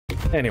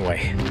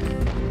Anyway.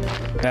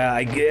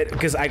 I get...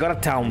 Because I got a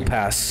town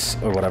pass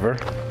or whatever.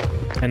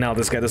 And now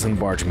this guy doesn't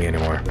barge me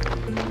anymore.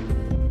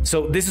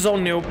 So this is all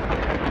new.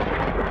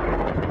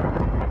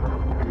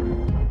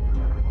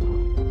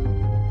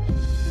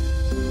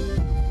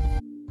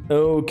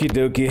 Okie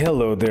dokie,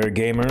 hello there,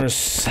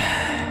 gamers.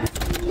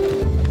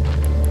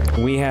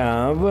 We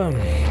have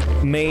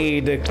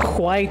made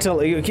quite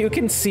a... You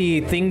can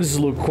see things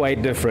look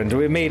quite different.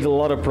 We made a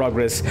lot of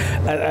progress,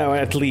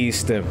 at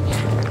least.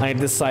 I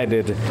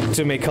decided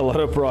to make a lot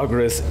of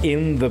progress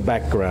in the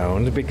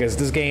background, because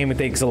this game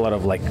takes a lot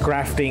of like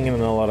crafting and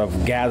a lot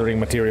of gathering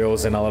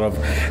materials and a lot of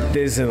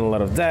this and a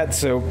lot of that,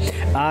 so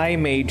I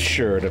made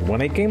sure that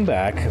when I came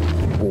back,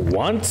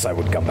 once I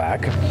would come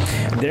back,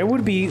 there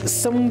would be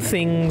some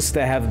things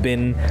that have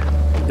been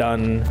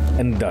done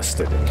and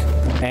dusted.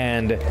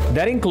 And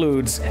that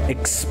includes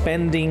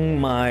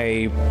expanding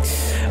my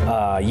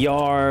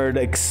yard,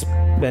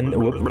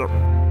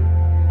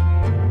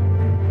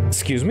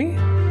 Excuse me?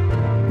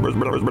 Don't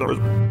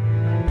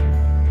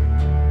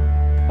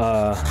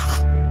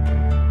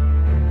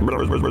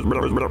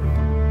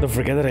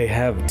forget that I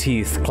have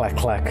teeth. Clack,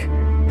 clack.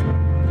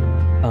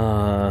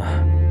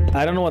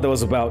 I don't know what that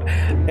was about.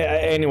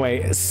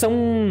 Anyway,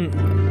 some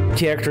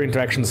character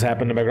interactions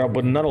happened in the background,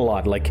 but not a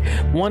lot. Like,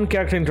 one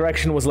character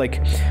interaction was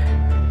like,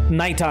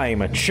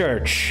 nighttime, at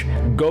church,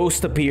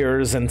 ghost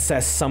appears and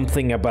says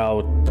something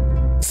about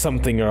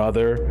something or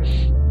other.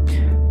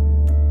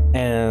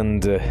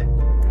 And...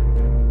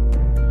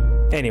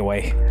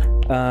 anyway,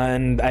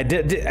 and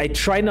I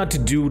tried not to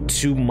do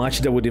too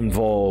much that would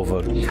involve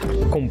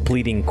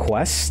completing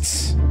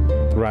quests,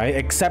 right?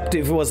 Except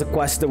if it was a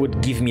quest that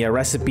would give me a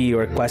recipe,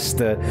 or a quest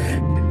that,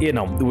 you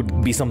know,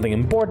 would be something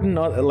important.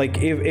 Like,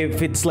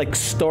 if it's like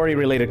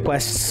story-related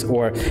quests,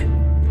 or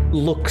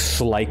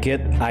looks like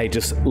it, I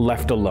just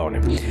left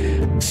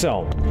alone.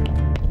 So,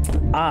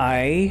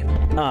 I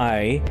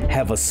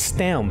have a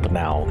stamp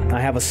now. I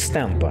have a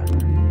stamp.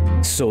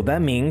 So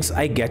that means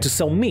I get to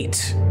sell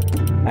meat.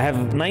 I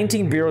have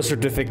 19 bureau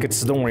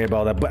certificates, don't worry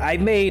about that, but I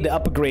made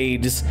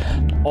upgrades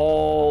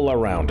all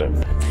around it.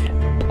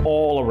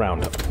 All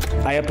around it.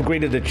 I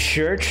upgraded the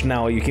church,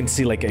 now you can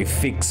see like I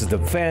fixed the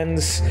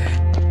fence.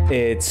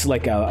 It's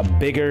like a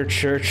bigger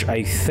church,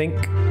 I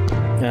think.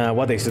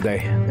 What day is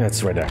today?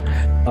 That's right there.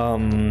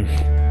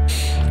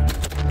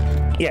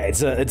 Yeah,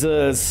 it's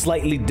a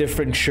slightly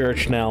different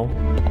church now.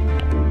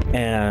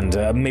 And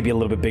maybe a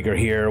little bit bigger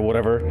here or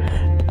whatever.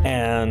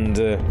 And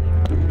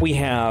we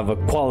have a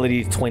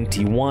quality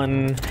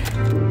 21,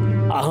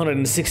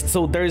 160,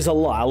 so there's a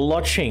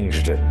lot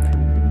changed.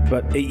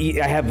 But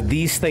I have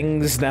these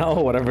things now,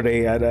 whatever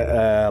they had,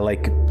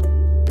 like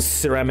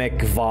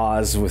ceramic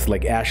vase with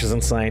like ashes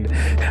inside.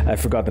 I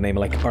forgot the name,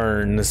 like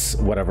urns,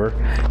 whatever.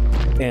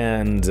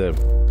 And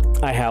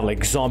I have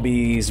like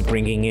zombies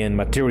bringing in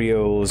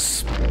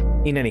materials.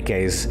 In any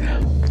case,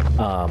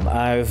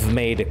 I've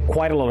made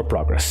quite a lot of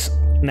progress.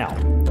 Now,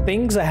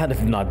 things I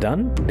have not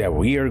done that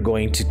we are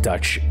going to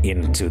touch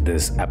into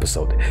this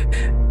episode.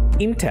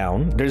 In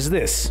town, there's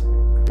this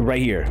right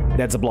here.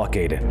 That's a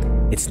blockade.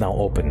 It's now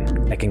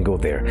open. I can go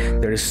there.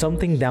 There is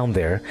something down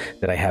there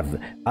that I have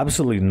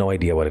absolutely no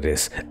idea what it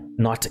is.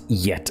 Not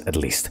yet, at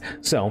least.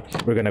 So,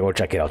 we're gonna go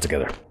check it out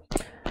together.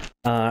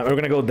 We're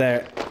gonna go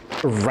there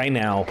right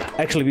now.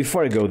 Actually,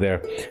 before I go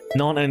there,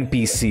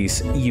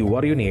 non-NPCs,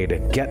 what do you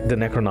need? Get the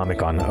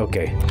Necronomicon.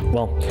 Okay,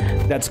 well,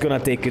 that's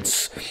gonna take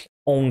its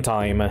own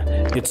time,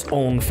 its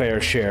own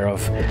fair share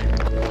of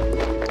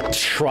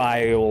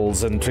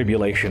trials and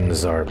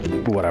tribulations or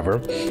whatever.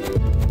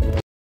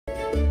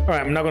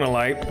 Alright, I'm not gonna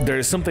lie,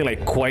 there's something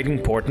like quite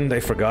important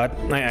I forgot.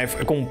 I've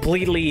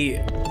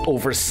completely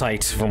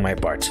oversight from my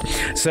part.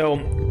 So,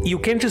 you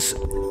can just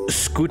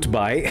scoot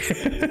by.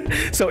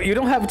 So you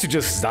don't have to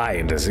just die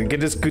in this. You can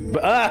just scoot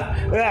by.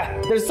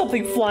 There's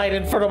something flying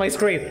in front of my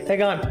screen.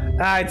 Hang on.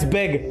 It's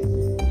big.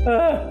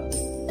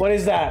 What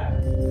is that?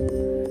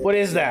 What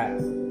is that?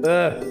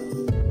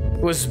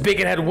 It was big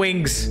and had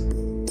wings.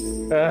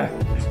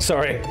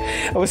 Sorry.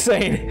 I was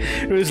saying,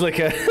 it was like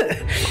a...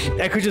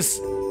 I could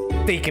just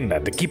taken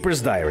that. The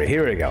Keeper's Diary.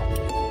 Here we go.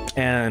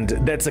 And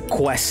that's a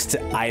quest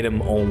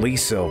item only,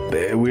 so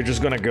we're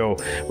just gonna go...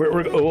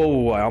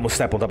 Oh, I almost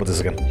stepped on top of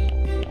this again.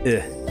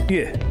 Yeah.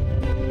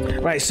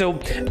 Right, so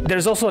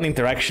there's also an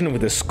interaction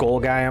with the skull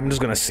guy. I'm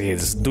just gonna see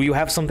this. Do you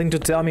have something to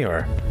tell me,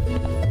 or...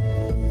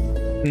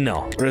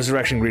 No.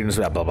 Resurrection greetings,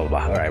 blah, blah, blah,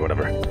 blah. Alright,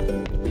 whatever.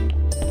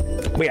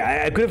 But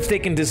yeah, I could have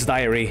taken this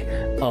diary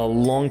a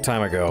long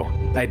time ago.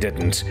 I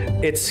didn't.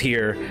 It's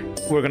here.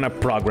 We're gonna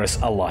progress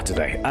a lot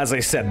today, as I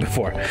said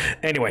before.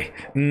 Anyway,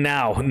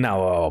 now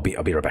I'll be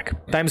right back.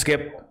 Time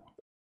skip.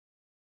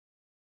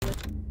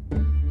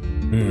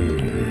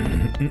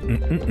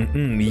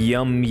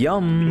 Yum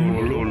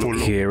yum.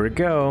 Here we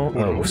go.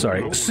 Oh,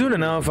 sorry. Soon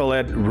enough, I'll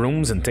add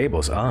rooms and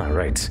tables. Ah,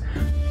 right.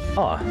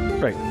 Ah,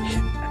 right.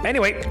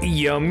 Anyway,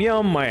 yum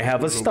yum. I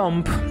have a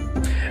stump.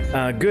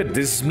 Good.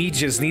 This meat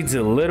just needs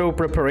a little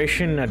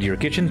preparation at your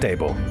kitchen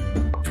table.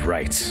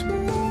 Right.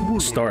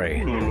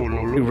 Story.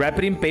 wrap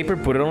it in paper,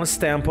 put it on a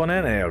stamp on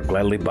it, and I'll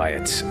gladly buy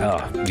it.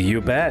 Oh,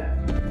 you bet.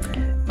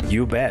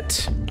 You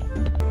bet.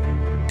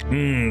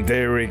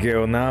 There we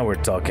go. Now we're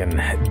talking.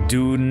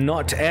 Do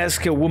not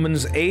ask a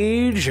woman's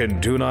age,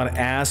 and do not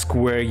ask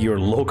where your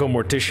local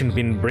mortician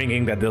been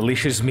bringing that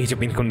delicious meat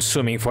you've been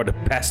consuming for the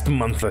past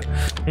month.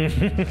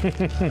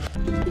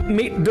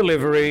 Meat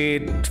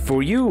delivery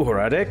for you,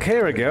 Horadek.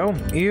 Here we go.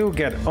 You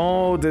get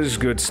all this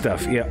good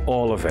stuff. Yeah,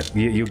 all of it.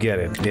 You get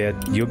it. Yeah,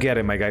 you get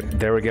it, my guy.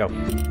 There we go.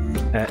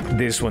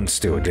 This one's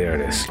too. There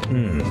it is.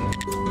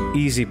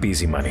 Easy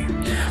peasy money.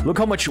 Look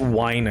how much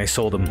wine I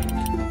sold him.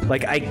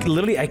 Like, I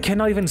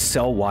cannot even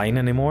sell wine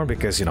anymore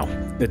because, you know,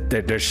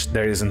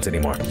 there isn't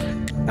anymore.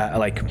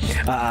 It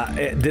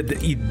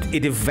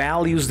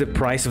devalues the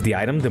price of the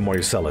item the more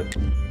you sell it.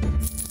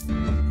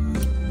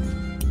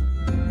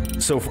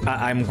 So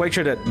I'm quite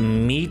sure that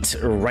meat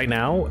right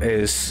now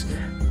is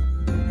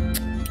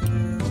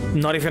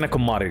not even a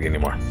commodity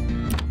anymore.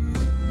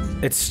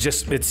 It's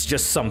just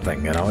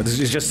something, you know. It's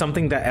just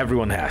something that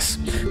everyone has.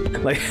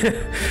 Like,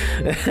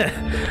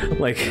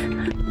 like,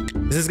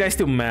 is this guy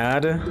still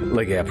mad?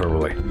 Like, yeah,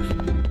 probably.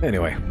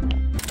 Anyway.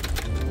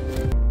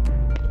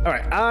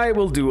 Alright, I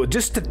will do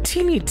just a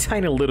teeny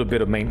tiny little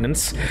bit of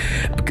maintenance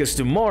because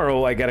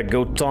tomorrow I gotta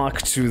go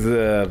talk to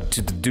the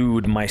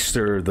dude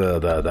Meister,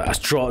 the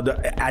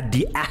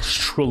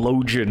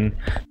astrologian.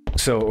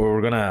 So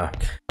we're gonna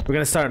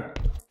start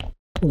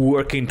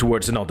working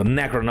towards, you know, the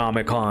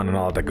Necronomicon and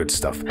all that good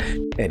stuff.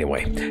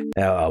 Anyway,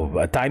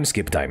 time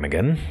skip time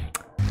again.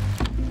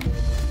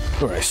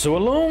 Alright, so a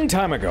long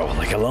time ago,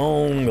 like a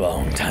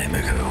long time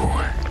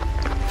ago,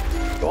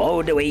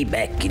 all the way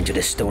back into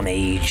the Stone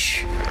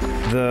Age,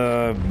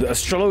 the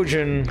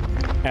astrologian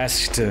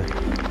asked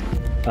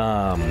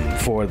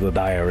for the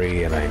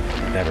diary, and I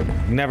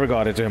never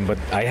got it to him, but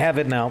I have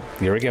it now.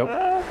 Here we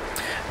go.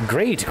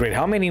 Great.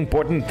 How many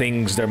important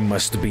things there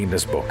must be in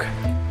this book?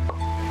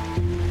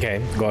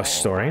 Okay, ghost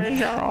story.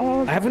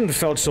 I haven't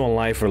felt so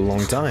alive for a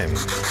long time.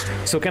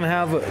 So can I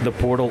have the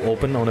portal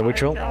open on the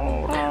ritual?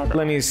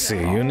 Let me see.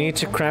 You need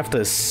to craft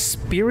a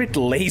spirit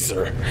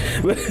laser.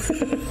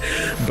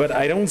 But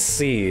I don't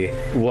see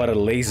what a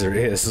laser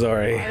is,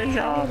 sorry.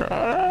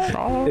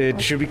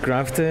 It should be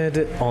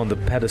crafted on the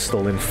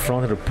pedestal in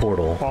front of the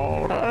portal.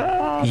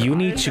 You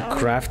need to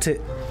craft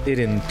it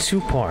in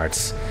two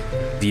parts.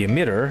 The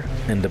emitter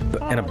and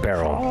a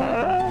barrel.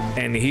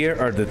 And here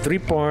are the three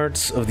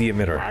parts of the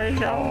emitter.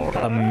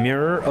 A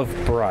mirror of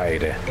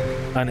pride,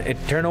 an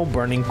eternal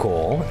burning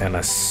coal, and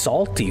a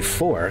salty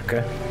fork.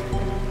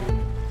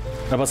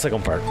 How about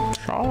second part?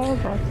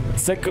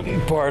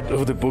 Second part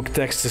of the book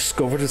text is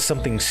covered with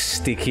something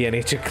sticky. I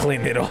need to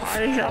clean it off.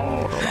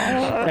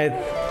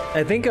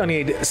 I think I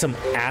need some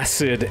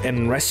acid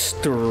and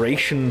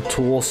restoration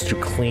tools to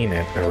clean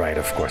it. Right,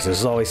 of course.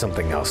 There's always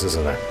something else,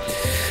 isn't there?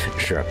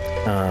 Sure.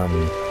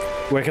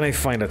 Where can I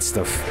find that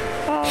stuff?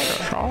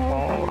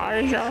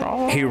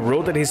 He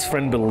wrote that his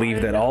friend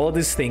believed that all of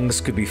these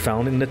things could be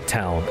found in the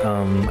town.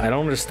 I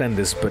don't understand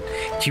this, but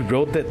he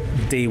wrote that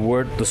they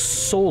were the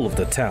soul of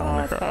the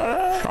town.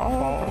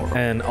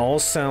 And all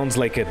sounds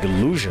like a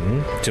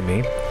delusion to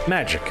me.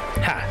 Magic.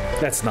 Ha!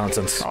 That's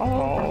nonsense.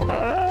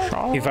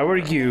 If I were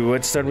you,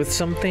 I'd start with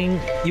something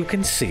you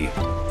can see.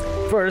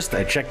 First,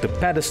 I check the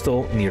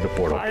pedestal near the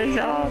portal.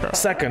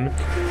 Second,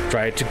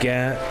 try to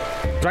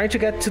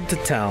get to the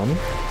town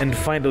and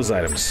find those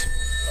items.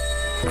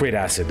 Create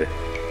acid.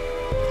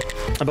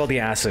 About the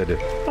acid.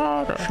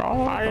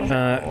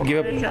 I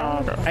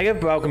gave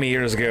up alchemy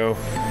years ago.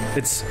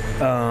 It's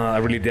a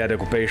really dead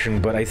occupation,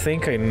 but I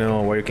think I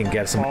know where you can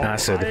get some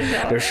acid.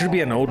 There should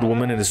be an old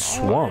woman in the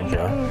swamp.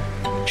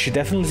 She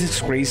definitely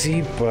looks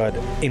crazy, but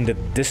in the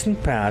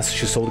distant past,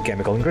 she sold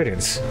chemical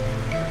ingredients.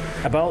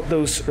 About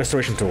those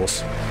restoration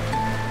tools.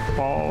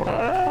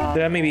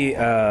 There may be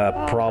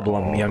a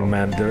problem, young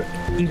man. The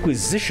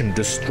Inquisition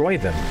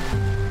destroyed them.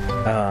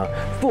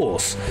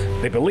 Fools.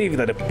 They believe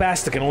that the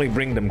past can only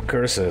bring them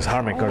curses,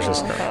 harming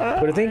curses.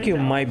 But I think you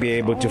might be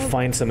able to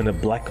find some in the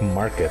black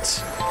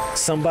markets.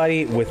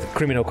 Somebody with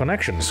criminal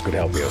connections could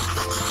help you.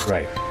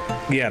 Right.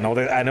 Yeah, no,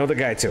 I know the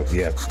guy too.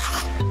 Yeah.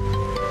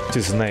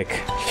 To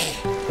Snake.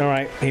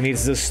 Alright, he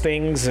needs those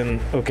things and...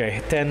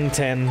 Okay,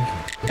 10.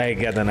 I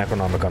get the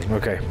Necronomicon.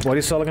 Okay, what do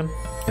you sell again?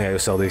 Yeah, you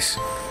sell these.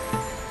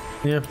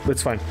 Yeah,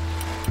 that's fine.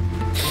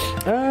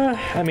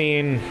 I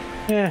mean...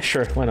 Yeah,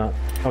 sure, why not?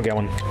 I'll get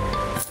one.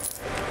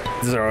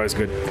 These are always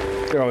good.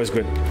 They're always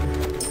good.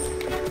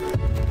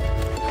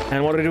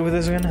 And what do I do with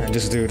this again? I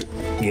just do it...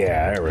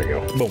 Yeah, there we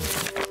go. Boom.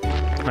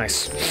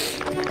 Nice.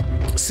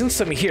 Since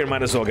I'm here,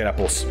 might as well get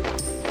apples.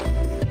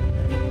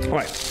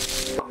 Alright.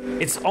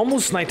 It's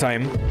almost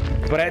nighttime,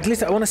 but at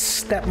least I want to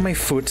step my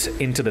foot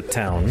into the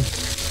town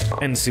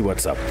and see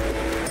what's up.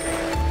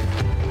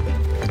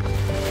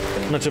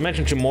 Not to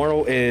mention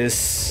tomorrow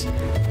is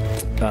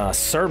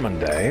Sermon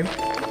Day.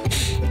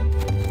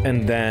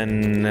 And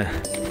then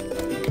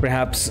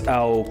Perhaps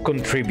I'll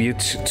contribute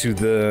to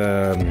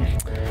the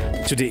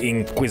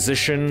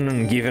Inquisition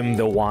and give him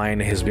the wine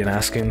he's been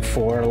asking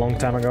for a long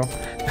time ago.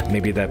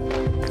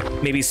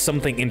 Maybe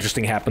something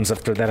interesting happens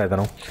after that, I don't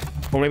know.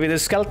 Or maybe the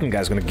skeleton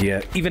guy's gonna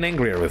get even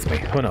angrier with me,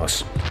 who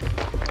knows.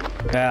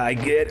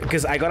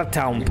 Because I got a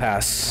town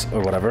pass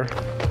or whatever,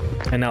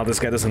 and now this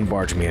guy doesn't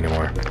barge me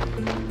anymore.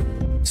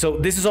 So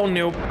this is all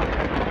new.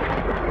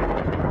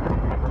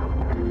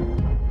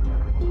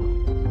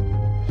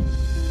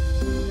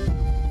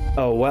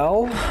 Oh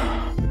well.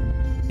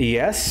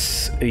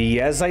 Yes,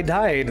 I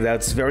died.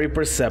 That's very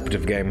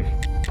perceptive, game.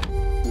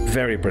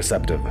 Very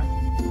perceptive.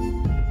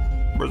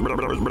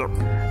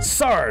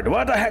 Sard,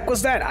 what the heck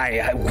was that?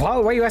 Why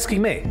are you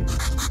asking me?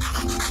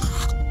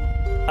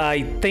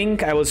 I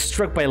think I was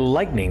struck by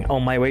lightning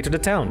on my way to the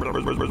town.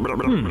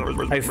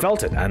 I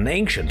felt it, an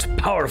ancient,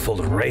 powerful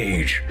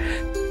rage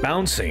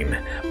bouncing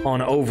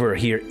on over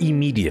here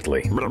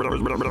immediately.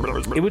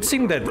 It would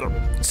seem that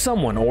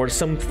someone or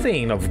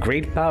something of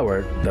great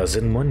power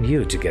doesn't want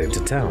you to get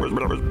into town.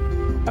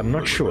 I'm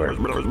not sure.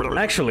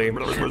 Actually,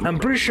 I'm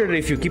pretty sure that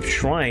if you keep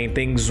trying,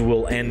 things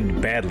will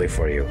end badly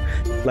for you.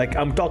 Like,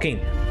 I'm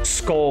talking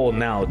skull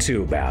now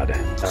too bad.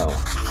 Oh.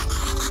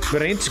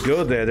 But I need to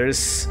go there.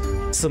 There's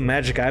some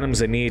magic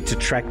items I need to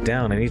track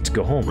down. I need to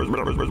go home. I'm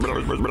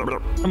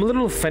a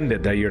little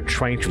offended that you're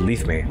trying to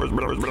leave me.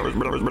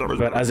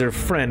 But as your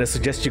friend, I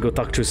suggest you go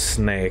talk to a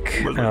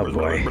snake. Oh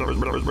boy.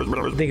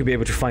 I think he'll be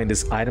able to find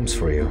these items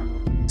for you.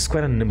 He's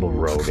quite a nimble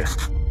rogue.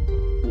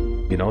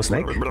 You know,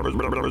 Snake?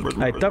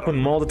 I talk with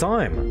him all the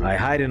time. I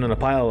hide in a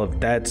pile of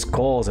dead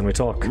skulls and we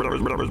talk.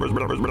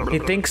 He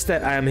thinks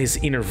that I am his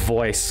inner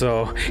voice,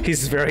 so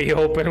he's very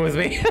open with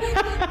me.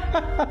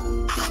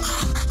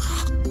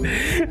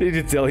 Did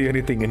he tell you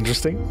anything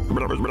interesting?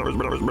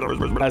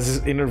 As his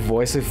inner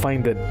voice, I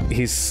find that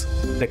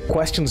the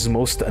question's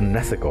most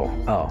unethical.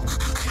 Oh.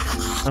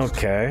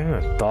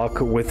 Okay, talk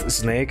with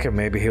Snake and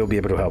maybe he'll be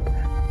able to help.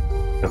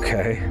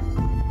 Okay.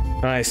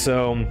 Alright,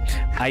 so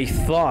I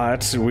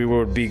thought we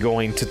would be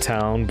going to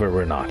town, but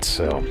we're not,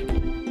 so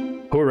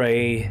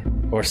hooray,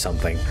 or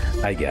something,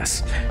 I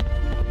guess.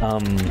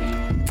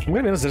 Wait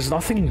a minute, there's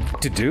nothing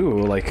to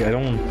do, like,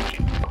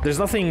 there's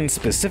nothing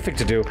specific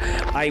to do.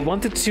 I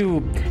wanted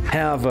to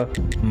have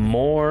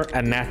more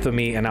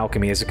anatomy and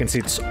alchemy. As you can see,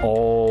 it's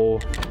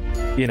all,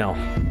 you know,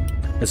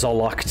 it's all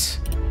locked.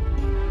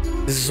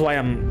 This is why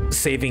I'm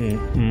saving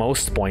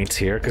most points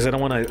here, because I don't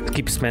want to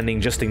keep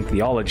spending just in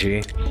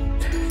theology.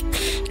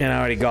 And I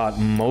already got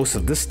most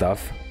of this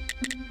stuff.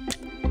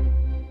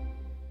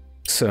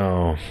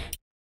 So...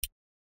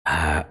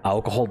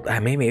 alcohol...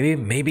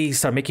 maybe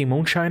start making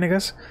moonshine, I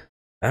guess?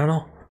 I don't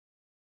know.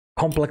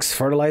 Complex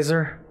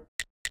fertilizer?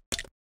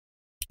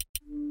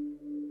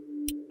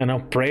 And now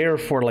prayer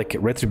for, like,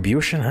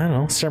 retribution? I don't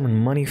know. Sermon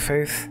money,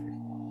 faith?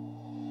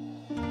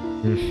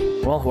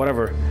 Well,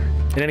 whatever.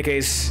 In any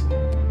case...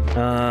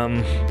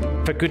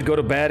 if I could go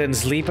to bed and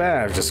sleep,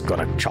 I'm just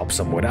gonna chop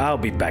some wood. I'll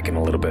be back in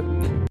a little bit.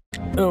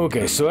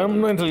 Okay, so I'm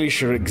not entirely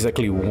sure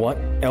exactly what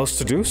else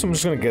to do, so I'm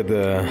just gonna get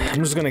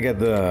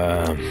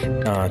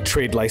the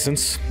trade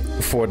license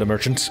for the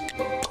merchant,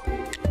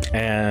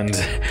 and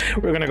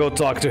we're gonna go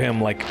talk to him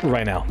like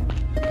right now.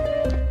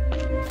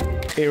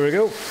 Here we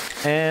go,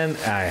 and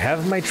I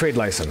have my trade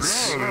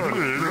license.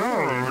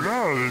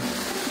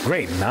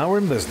 Great, now we're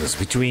in business.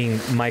 Between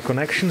my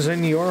connections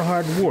and your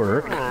hard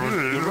work,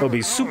 we'll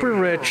be super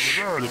rich.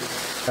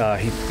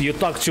 You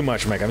talk too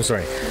much, Meg, I'm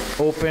sorry.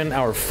 Open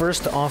our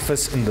first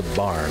office in the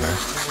barn.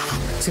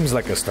 Seems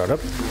like a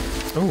startup.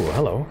 Oh,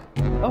 hello.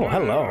 Oh,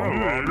 hello.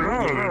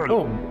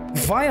 Oh,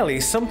 finally,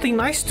 something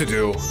nice to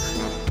do.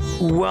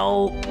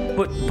 Well,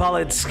 put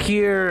pallets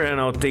here, and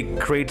I'll take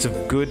crates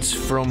of goods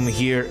from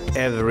here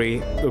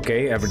every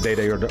day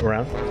that you're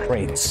around.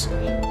 Crates.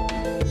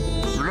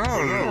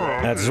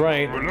 That's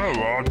right.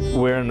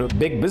 We're in a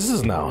big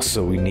business now,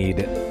 so we need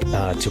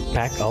to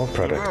pack our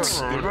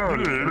products.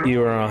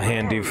 You're a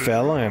handy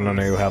fella, and I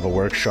know you have a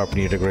workshop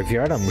near the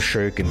graveyard. I'm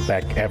sure you can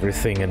pack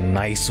everything in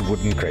nice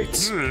wooden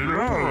crates.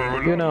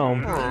 You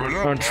know,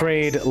 our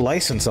trade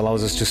license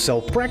allows us to sell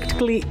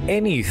practically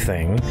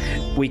anything.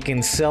 We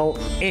can sell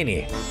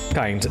any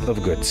kind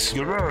of goods.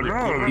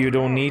 You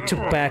don't need to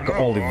pack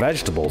all the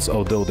vegetables,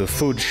 although the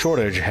food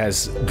shortage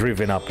has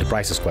driven up the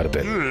prices quite a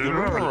bit.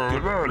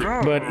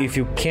 But if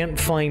you can't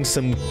find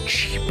some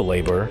cheap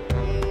labor,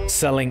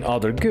 selling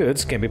other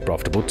goods can be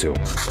profitable too.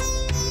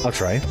 I'll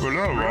try.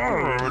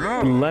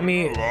 Let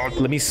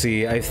me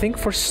see. I think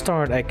for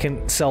start I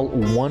can sell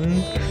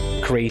 1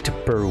 crate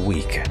per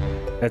week.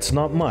 That's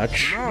not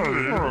much,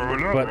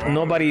 but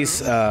nobody's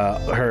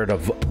heard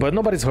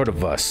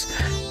of us.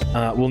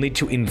 We'll need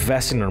to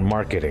invest in our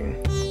marketing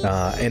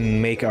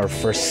and make our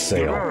first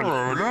sale.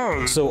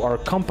 So our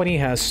company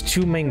has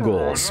 2 main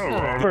goals.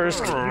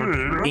 First,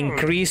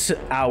 increase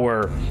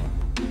our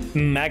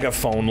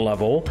megaphone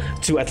level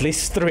to at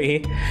least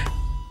 3.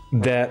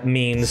 That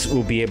means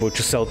we'll be able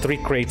to sell 3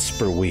 crates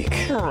per week.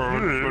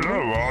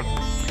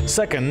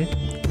 Second,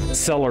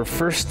 sell our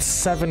first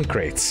 7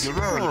 crates.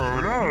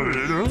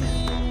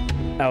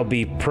 I'll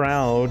be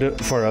proud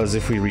for us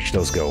if we reach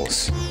those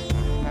goals.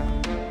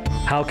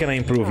 How can I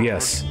improve?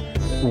 Yes.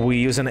 We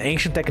use an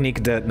ancient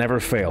technique that never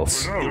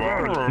fails.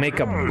 Make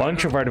a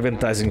bunch of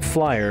advertising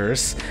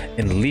flyers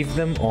and leave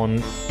them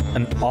on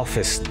an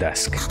office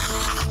desk.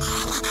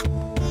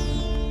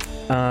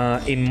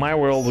 In my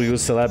world, we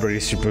use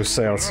celebrities to boost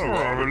sales.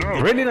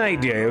 Brilliant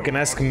idea. You can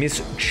ask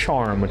Miss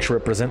Charm to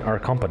represent our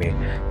company.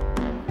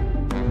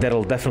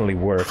 That'll definitely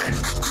work.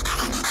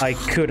 I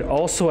could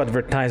also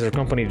advertise our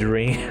company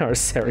during our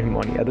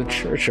ceremony at the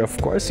church. Of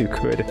course you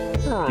could.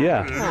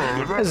 Yeah,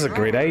 that's a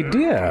great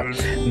idea.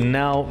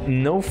 Now I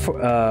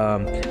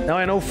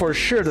know for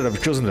sure that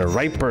I've chosen the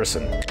right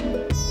person.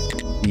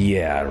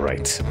 Yeah,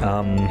 right.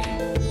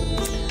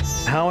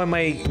 How am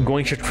I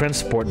going to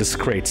transport these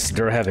crates?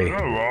 They're heavy.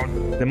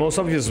 The most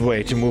obvious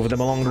way to move them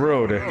along the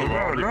road.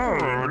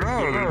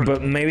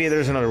 But maybe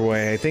there's another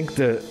way. I think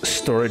the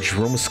storage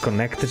room's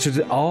connected to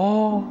the...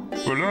 Oh!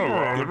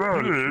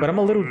 But I'm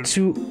a little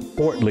too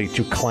portly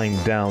to climb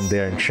down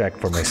there and check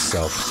for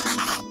myself.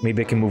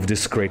 Maybe I can move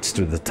these crates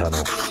through the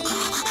tunnel.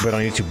 But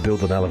I need to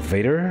build an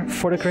elevator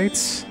for the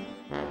crates?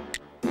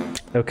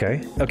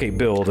 Okay. Okay,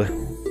 build.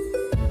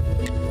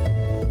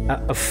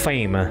 A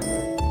fame.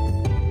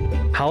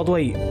 How do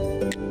I...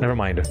 Never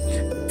mind.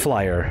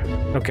 Flyer.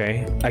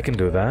 Okay, I can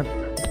do that.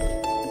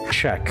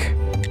 Check.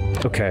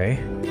 Okay.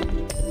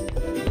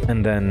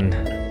 And then...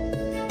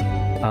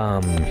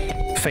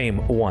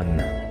 Fame 1.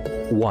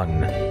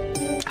 1.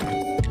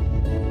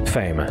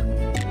 Fame.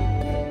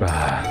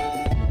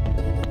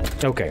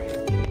 Okay.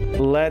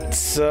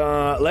 Let's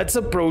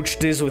approach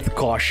this with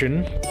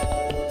caution.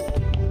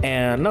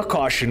 And not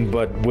caution,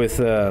 but with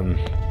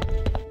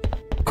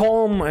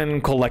calm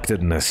and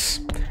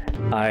collectedness.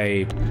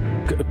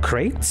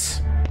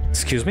 Crates?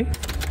 Excuse me?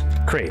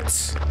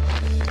 Crates.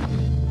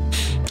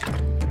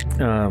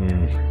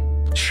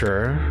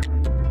 Sure.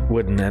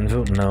 Wooden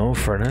anvil? No.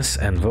 Furnace?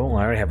 Anvil?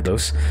 I already have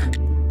those.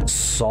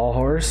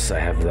 Sawhorse? I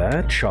have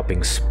that.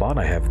 Shopping spot?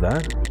 I have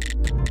that.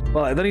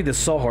 Well, I don't need the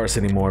sawhorse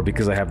anymore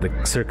because I have the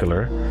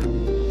circular.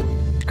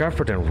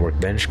 Carpenter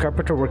workbench.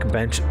 Carpenter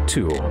workbench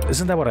 2.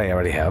 Isn't that what I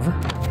already have?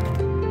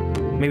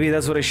 Maybe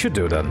that's what I should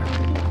do then.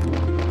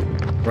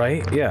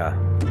 Right? Yeah.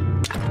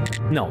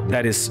 No,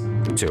 that is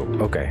 2.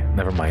 Okay,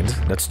 never mind.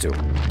 That's 2.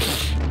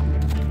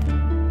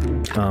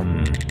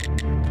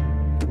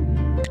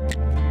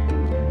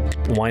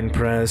 Wine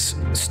press,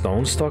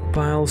 stone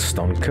stockpile,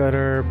 stone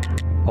cutter,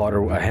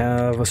 potter. I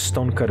have a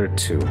stone cutter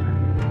 2.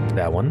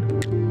 That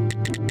one.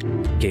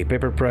 Okay,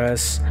 paper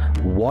press,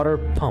 water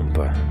pump.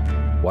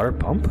 Water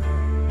pump?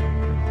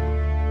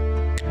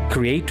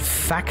 Create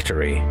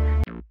factory.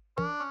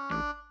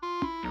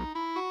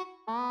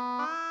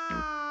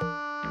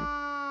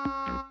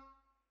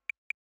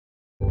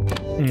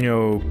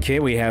 Okay,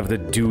 we have the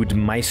Dude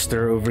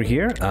Meister over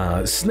here.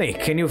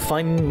 Snake, can you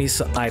find me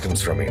some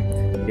items for me?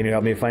 Can you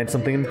help me find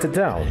something in the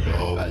town?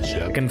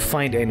 I can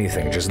find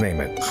anything, just name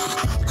it.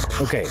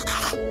 Okay,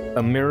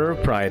 a mirror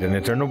of pride, an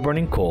eternal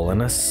burning coal,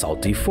 and a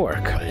salty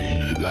fork.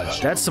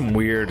 That's some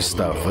weird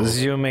stuff.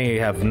 As you may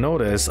have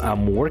noticed,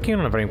 I'm working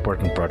on a very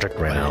important project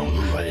right now.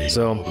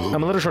 So,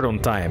 I'm a little short on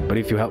time, but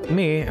if you help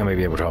me, I may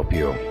be able to help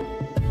you.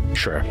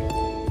 Sure.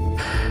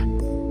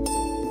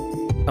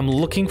 I'm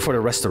looking for the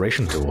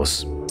restoration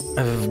tools.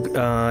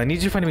 I need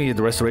you to find me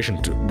the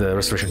restoration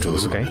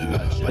tools, okay?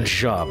 A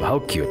job, how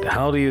cute.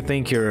 How do you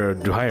think you're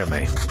to hire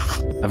me?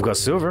 I've got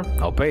silver,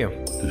 I'll pay you.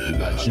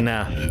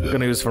 Nah,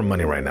 gonna use for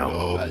money right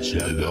now.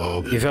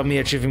 You've helped me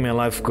achieving my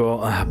life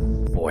goal. Ah,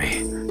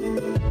 boy.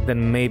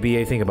 Then maybe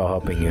I think about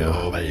helping you.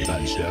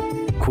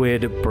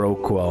 Quid pro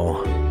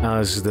quo,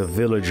 as the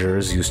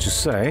villagers used to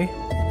say.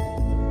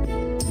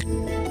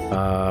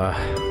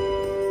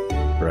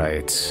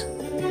 Right.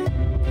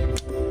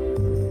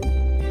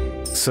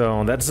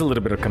 So that's a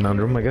little bit of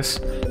conundrum, I guess.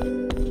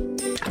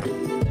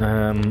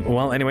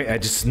 Well, anyway, I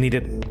just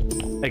needed,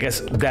 I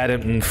guess, that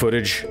in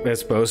footage, I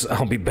suppose.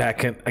 I'll be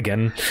back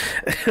again.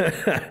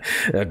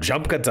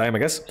 Jump cut time, I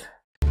guess.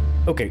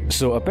 Okay,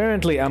 so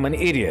apparently I'm an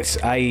idiot.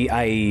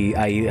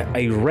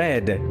 I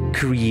read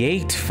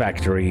create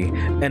factory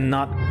and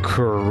not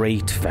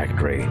crate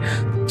factory.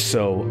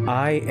 So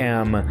I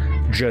am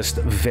just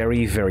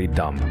very, very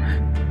dumb.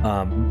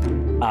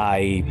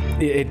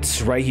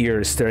 It's right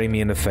here staring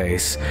me in the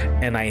face,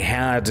 and I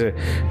had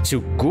to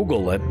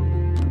Google it,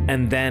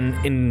 and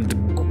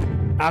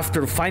then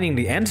after finding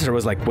the answer, I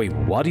was like, wait,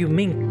 what do you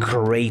mean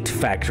crate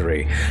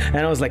factory? And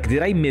I was like,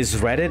 did I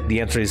misread it?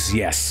 The answer is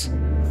yes.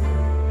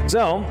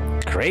 So,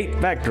 crate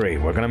factory,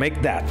 we're gonna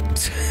make that.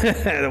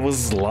 It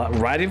was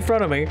right in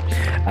front of me,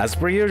 as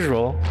per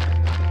usual.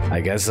 I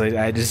guess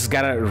I just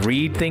gotta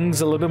read things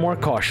a little bit more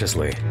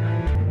cautiously.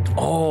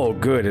 Oh,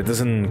 good, it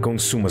doesn't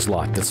consume a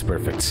slot, that's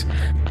perfect.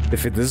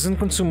 If it doesn't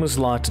consume a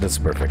slot, that's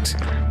perfect.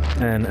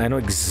 And I know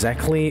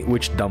exactly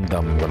which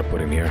dum-dum I'm gonna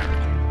put in here.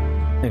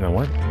 Hang on,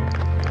 what?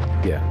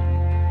 Yeah.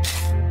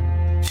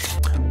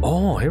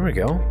 Oh, here we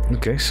go.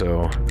 Okay,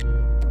 so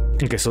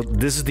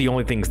this is the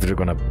only things that are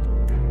gonna...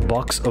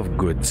 Box of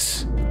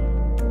goods.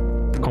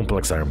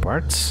 Complex iron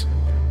parts.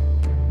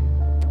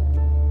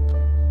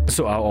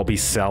 So I'll be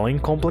selling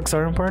complex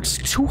iron parts?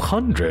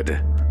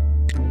 200!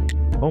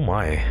 Oh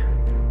my.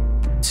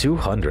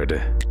 200.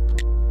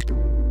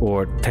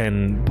 Or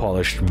 10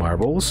 polished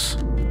marbles?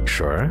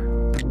 Sure.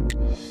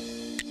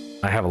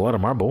 I have a lot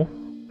of marble.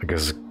 I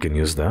guess I can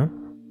use that.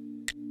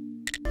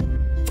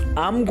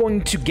 I'm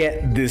going to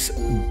get this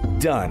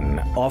done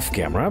off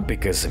camera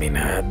because, I mean,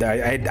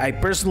 I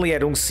personally, I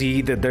don't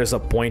see that there's a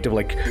point of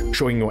like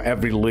showing you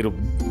every little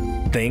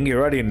thing. You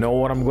already know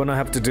what I'm gonna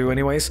have to do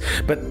anyways.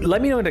 But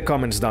let me know in the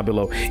comments down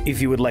below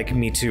if you would like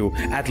me to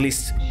at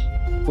least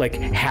like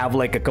have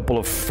like a couple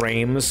of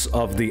frames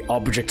of the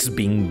objects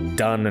being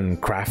done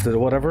and crafted or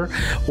whatever,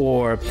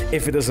 or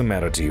if it doesn't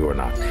matter to you or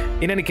not.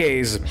 In any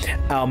case,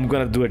 I'm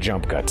gonna do a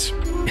jump cut,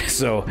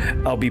 so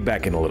I'll be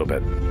back in a little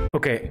bit.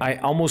 Okay, I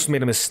almost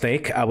made a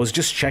mistake. I was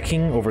just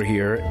checking over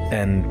here,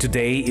 and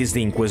today is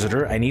the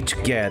Inquisitor. I need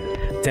to get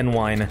 10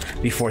 wine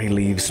before he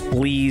leaves.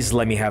 Please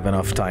let me have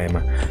enough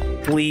time.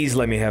 Please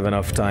let me have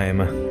enough time.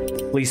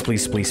 Please,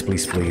 please, please,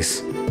 please,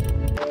 please.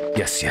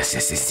 Yes, yes,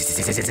 yes, yes,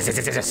 yes, yes, yes,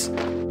 yes, yes, yes.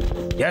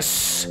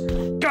 Yes!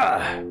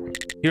 Gah!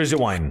 Here's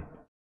your wine.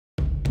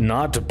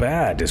 Not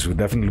bad. This would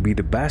definitely be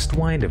the best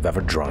wine I've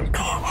ever drunk.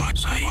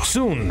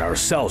 Soon our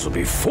cells will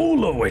be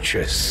full of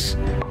witches.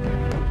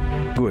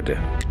 Good.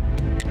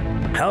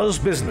 How's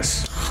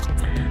business?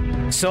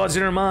 So it's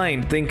in your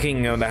mind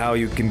thinking on how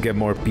you can get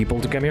more people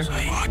to come here?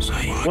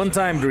 One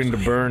time during the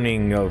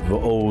burning of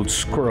old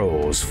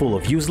scrolls full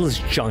of useless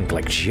junk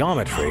like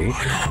geometry,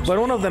 but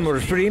one of them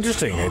was pretty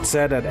interesting. It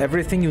said that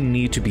everything you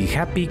need to be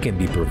happy can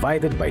be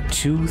provided by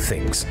two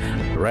things: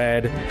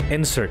 bread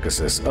and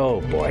circuses.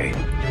 Oh boy.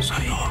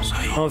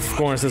 Of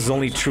course, this is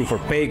only true for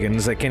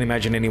pagans. I can't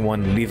imagine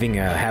anyone living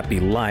a happy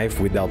life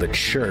without the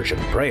church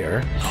and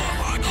prayer.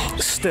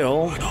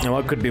 Still,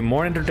 what could be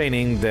more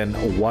entertaining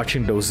than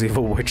watching those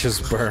evil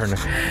witches burn?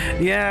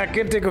 Yeah, I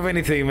can't think of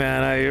anything,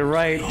 man. You're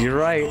right, you're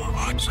right.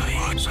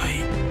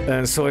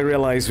 And so I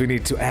realized we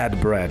need to add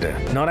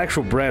bread. Not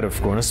actual bread,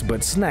 of course,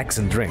 but snacks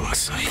and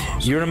drinks.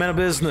 You're a man of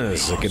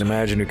business. I can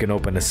imagine you can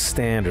open a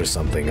stand or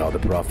something. All the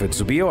profits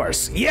will be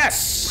yours.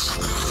 Yes!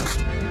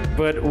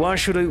 But what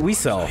should we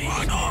sell?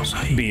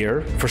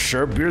 Beer, for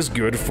sure. Beer's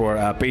good for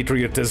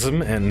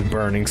patriotism and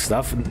burning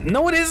stuff.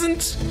 No, it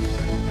isn't!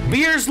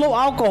 Beer's low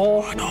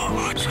alcohol.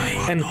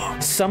 And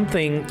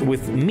something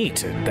with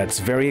meat. That's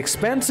very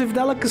expensive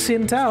delicacy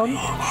in town.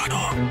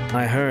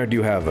 I heard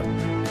you have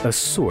a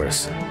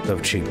source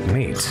of cheap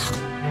meat.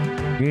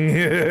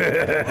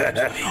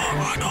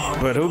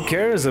 But who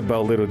cares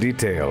about little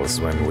details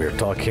when we're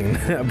talking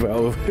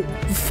about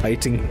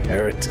fighting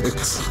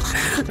heretics?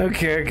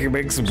 Okay, I can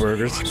make some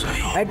burgers.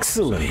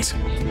 Excellent.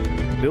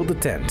 Build a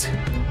tent.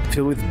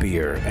 Fill with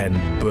beer and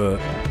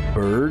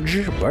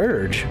Burge?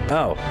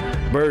 Oh,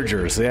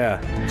 burgers,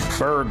 yeah.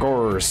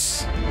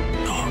 Burgers.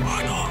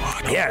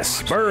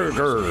 Yes,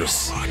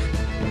 burgers.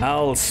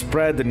 I'll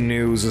spread the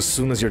news as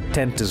soon as your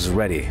tent is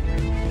ready.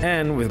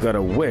 And we've got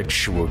a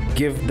witch who will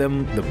give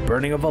them the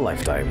burning of a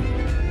lifetime.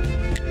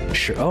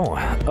 Sure. Oh,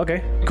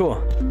 okay,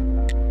 cool.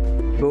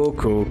 Cool,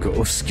 cool, cool.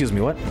 Oh, excuse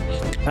me, what?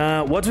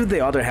 What's with the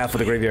other half of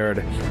the graveyard?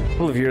 A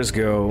couple of years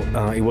ago,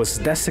 it was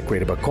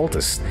desecrated by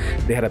cultists.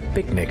 They had a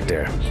picnic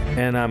there,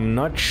 and I'm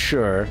not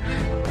sure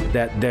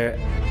that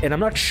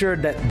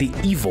the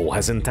evil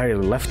has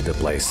entirely left the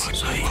place.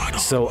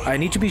 So I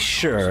need to be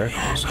sure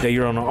that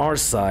you're on our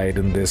side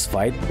in this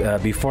fight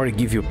before I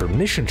give you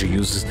permission to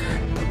use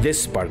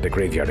this part of the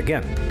graveyard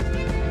again.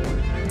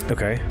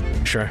 Okay,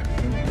 sure.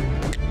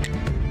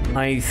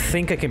 I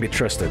think I can be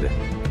trusted.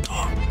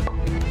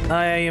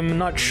 I am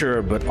not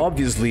sure, but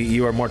obviously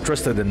you are more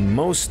trusted than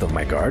most of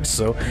my guards,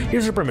 so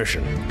here's your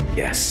permission.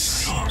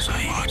 Yes.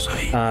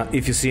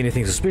 If you see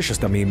anything suspicious,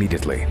 tell me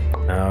immediately.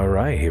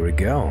 Alright, here we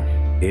go.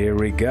 Here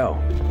we go.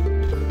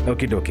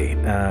 Okie dokie.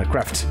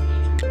 Craft.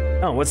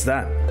 Oh, what's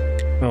that?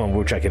 Oh,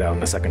 we'll check it out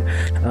in a second.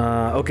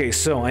 Okay,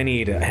 so I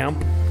need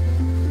hemp,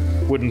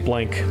 wooden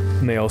plank,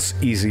 nails,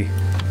 easy.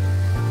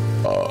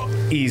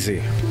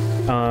 Easy.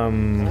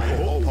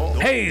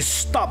 Hey,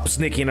 stop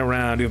sneaking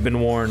around, you've been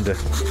warned.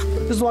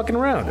 Just walking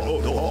around.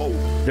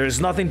 There's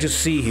nothing to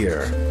see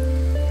here.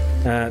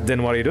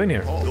 Then what are you doing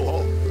here?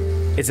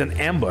 It's an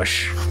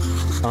ambush.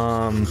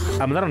 I'm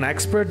not an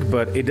expert,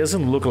 but it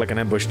doesn't look like an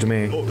ambush to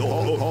me.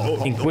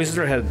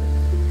 Inquisitor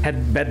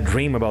had bad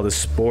dream about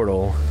this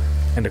portal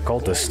and the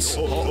cultists.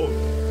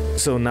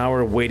 So now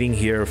we're waiting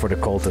here for the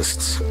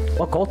cultists.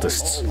 What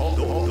cultists?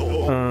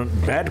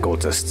 Bad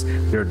cultists.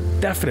 They're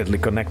definitely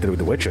connected with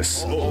the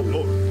witches.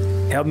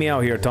 Help me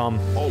out here, Tom.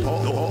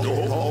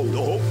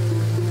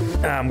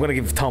 I'm gonna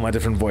give Tom a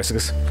different voice,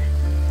 because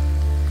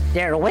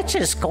they're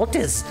witches,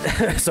 cultists.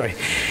 Sorry.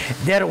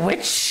 They're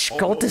witch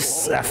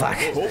cultists. Fuck.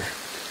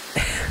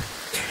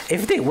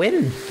 If they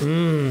win,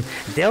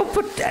 they'll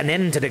put an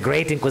end to the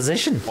Great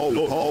Inquisition.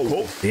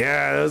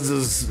 Yeah,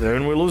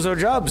 then we lose our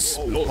jobs.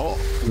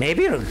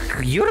 Maybe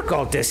you're a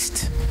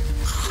cultist.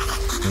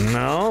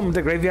 No, I'm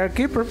the graveyard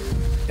keeper,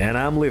 and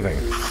I'm leaving.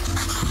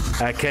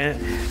 I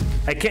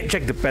can't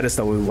check the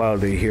pedestal while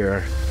they're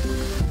here.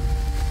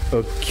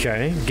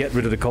 Okay, get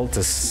rid of the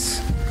cultists.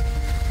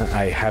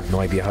 I have no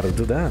idea how to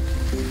do that.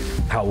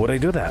 How would I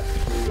do that?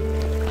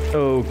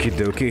 Okie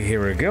dokie,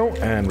 here we go.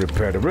 And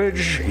repair the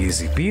bridge.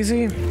 Easy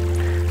peasy.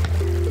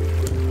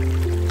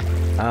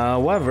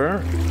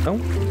 However... Oh,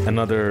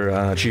 another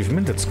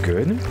achievement. That's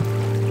good.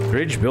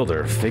 Bridge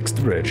builder. Fixed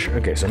the bridge.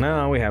 Okay, so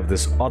now we have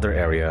this other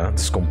area.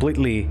 This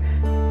completely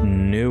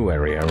new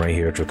area right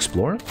here to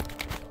explore.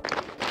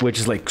 Which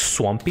is like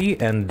swampy.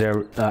 And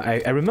there...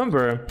 I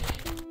remember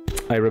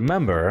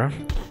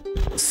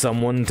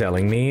someone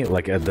telling me,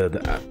 like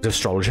the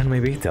astrologer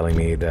maybe, telling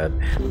me that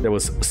there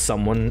was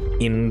someone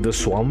in the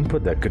swamp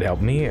that could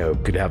help me,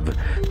 could have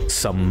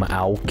some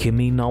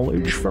alchemy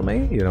knowledge for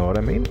me, you know what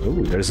I mean?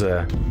 Ooh, there's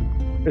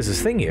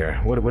this thing here.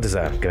 What is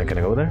that? Can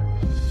I go there?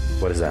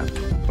 What is that?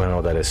 I don't know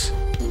what that is.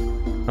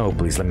 Oh,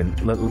 please,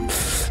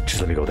 just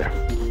let me go there.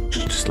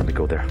 Just let me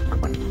go there.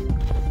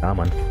 Come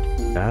on.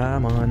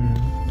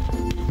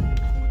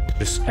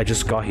 I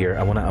just got here.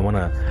 I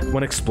wanna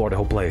explore the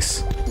whole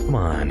place. Come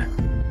on.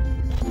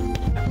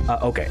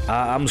 Okay,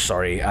 I'm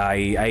sorry.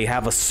 I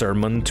have a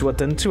sermon to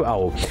attend to.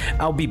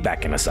 I'll be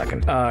back in a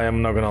second.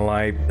 I'm not gonna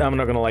lie,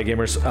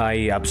 gamers.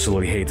 I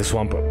absolutely hate the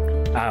swamp.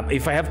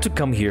 If I have to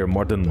come here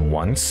more than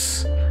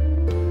once,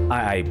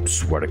 I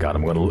swear to God,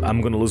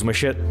 I'm gonna lose my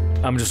shit.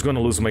 I'm just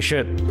gonna lose my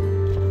shit.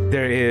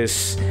 There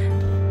is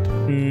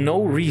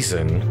no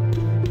reason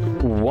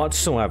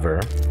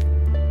whatsoever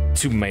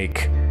to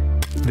make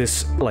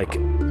this like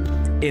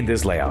in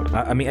this layout.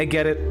 I mean, I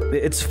get it.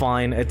 It's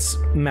fine. It's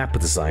map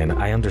design.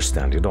 I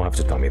understand. You don't have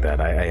to tell me that.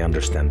 I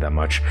understand that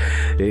much.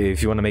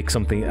 If you want to make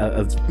something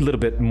a little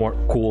bit more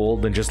cool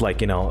than just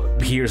like, you know,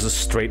 here's a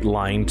straight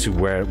line to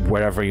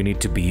wherever you need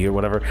to be or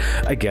whatever,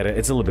 I get it.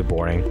 It's a little bit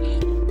boring,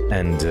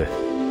 and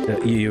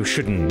you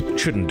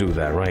shouldn't do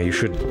that, right? You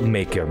should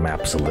make your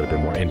maps a little bit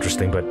more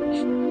interesting, but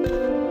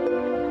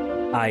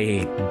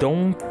I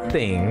don't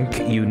think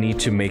you need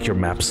to make your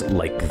maps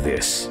like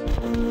this.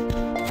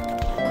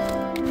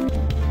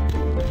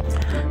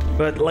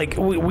 But, like,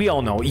 we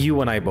all know,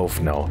 you and I both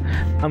know,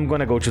 I'm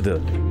gonna go to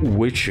the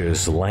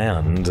witch's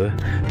land,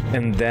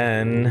 and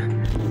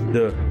then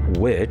the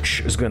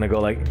witch is gonna go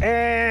like,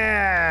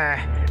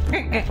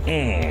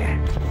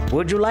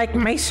 would you like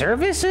my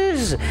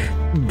services?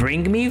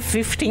 Bring me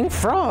 15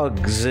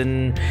 frogs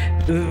and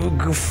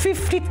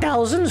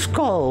 50,000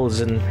 skulls,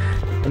 and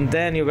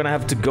then you're gonna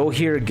have to go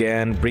here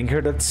again, bring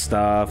her that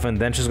stuff, and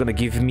then she's gonna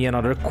give me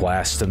another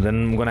quest, and then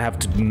I'm gonna have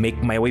to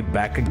make my way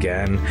back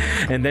again,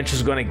 and then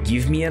she's gonna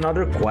give me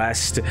another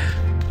quest.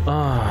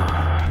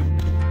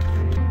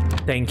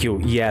 Thank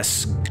you.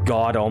 Yes,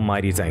 God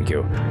Almighty, thank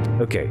you.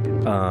 Okay,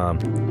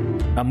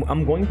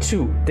 I'm going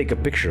to take a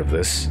picture of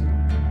this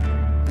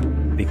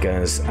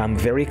because I'm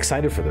very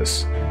excited for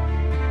this.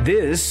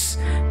 This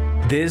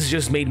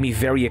just made me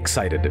very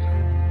excited.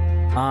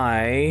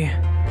 I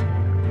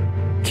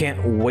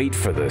can't wait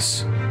for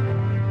this.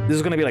 This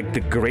is gonna be like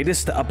the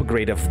greatest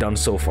upgrade I've done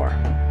so far.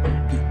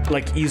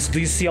 Like, do you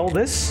see all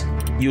this?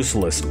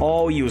 Useless,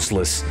 all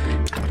useless.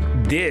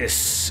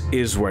 This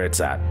is where it's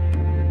at.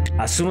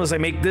 As soon as I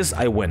make this,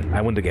 I win.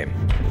 I win the game.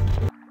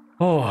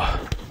 Oh,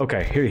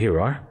 okay, here you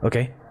are.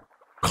 Okay.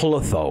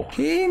 Clotho.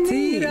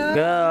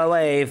 Go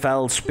away,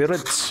 foul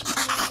spirits.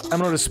 I'm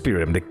not a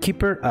spirit, I'm the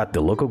keeper at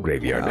the local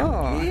graveyard.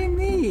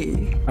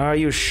 Are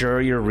you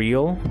sure you're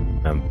real?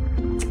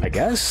 I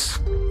guess.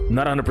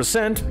 Not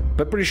 100%,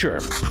 but pretty sure.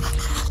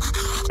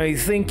 I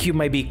think you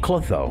might be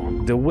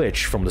Clotho, the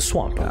witch from the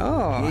swamp.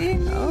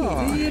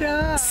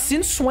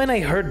 Since when I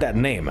heard that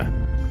name?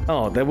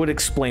 Oh, that would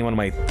explain one of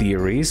my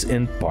theories,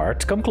 in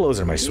part. Come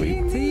closer, my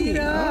sweet.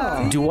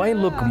 Do I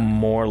look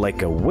more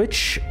like a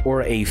witch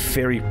or a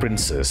fairy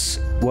princess?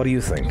 What do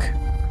you think?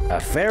 A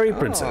fairy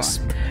princess.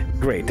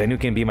 Great, then you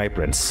can be my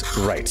prince.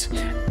 Right.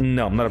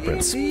 No, I'm not a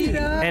prince.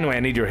 Anyway, I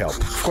need your help.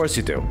 Of course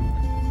you do.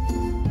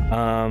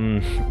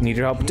 Need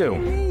your help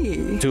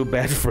too. Too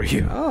bad for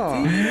you.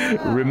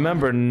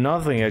 Remember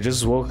nothing, I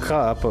just woke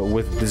up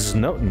with this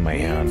note in my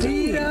hand.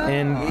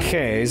 In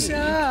case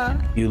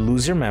you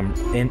lose your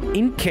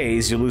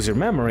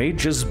memory,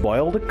 just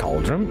boil the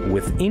cauldron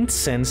with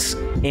incense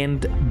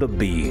and the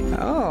bee.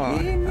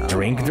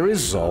 Drink the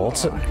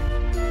result.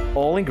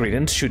 All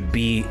ingredients should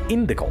be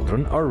in the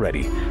cauldron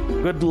already.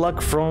 Good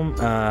luck from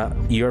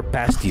your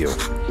past you.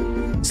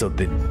 So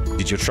did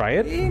you try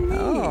it?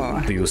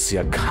 Do you see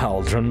a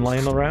cauldron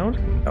lying around?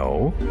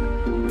 No.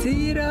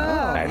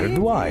 Neither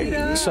do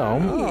I.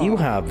 So you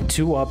have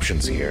two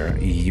options here.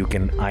 You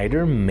can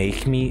either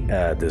make me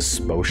this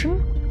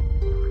potion.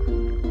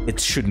 It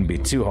shouldn't be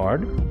too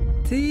hard.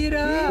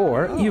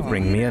 Or you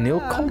bring me a new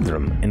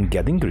cauldron and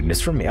get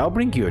ingredients from me. I'll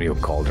bring you a new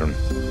cauldron.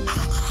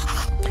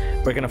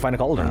 Where can I find a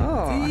cauldron?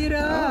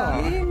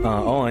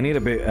 Oh, I need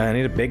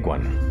a big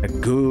one. A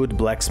good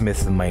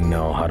blacksmith might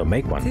know how to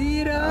make one.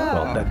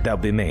 Well, that'll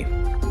be me.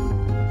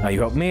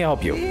 You help me, I'll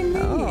help you.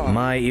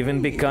 Might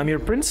even become your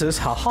princess,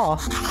 haha.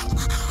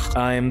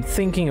 I'm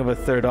thinking of a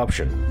third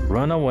option.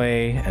 Run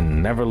away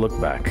and never look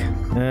back.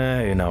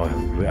 You know,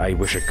 I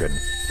wish I could.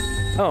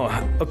 Oh,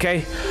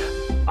 okay.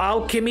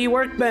 Alchemy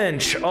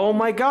workbench. Oh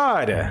my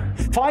god.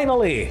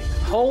 Finally.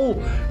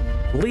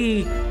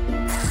 Holy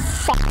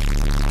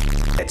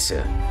It's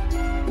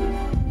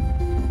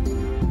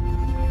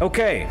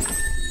okay.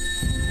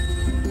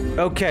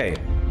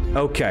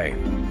 Okay.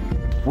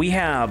 We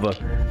have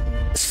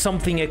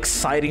something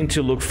exciting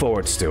to look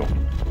forward to.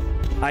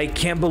 I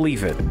can't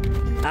believe it.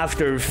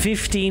 After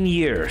 15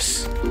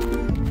 years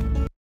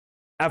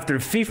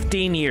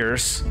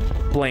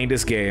playing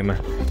this game,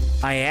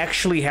 I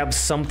actually have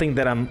something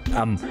that I'm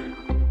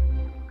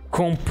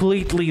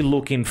completely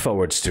looking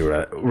forward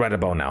to right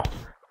about now.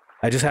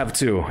 I just have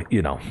to,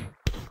 you know,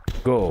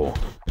 go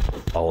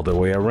all the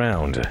way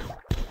around.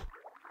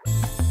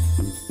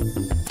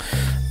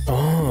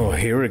 Oh,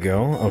 here we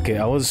go. Okay,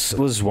 I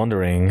was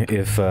wondering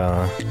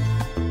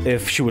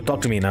if she would talk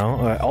to me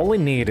now. All I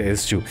need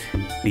is to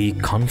be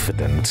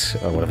confident,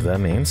 whatever that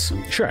means.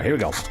 Sure, here we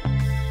go.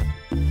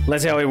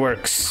 Let's see how it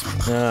works.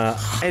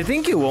 I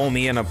think you owe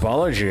me an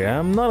apology.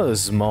 I'm not a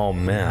small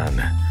man.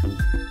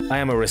 I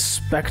am a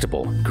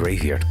respectable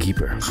graveyard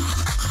keeper.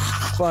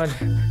 But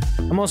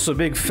I'm also a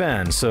big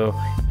fan, so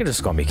you can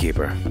just call me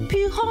Keeper.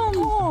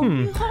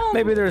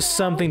 Maybe there's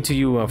something to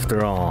you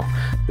after all.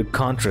 The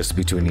contrast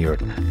between your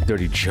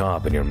dirty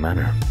job and your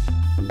manner.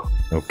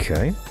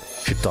 Okay,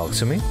 she talks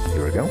to me.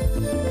 Here we go.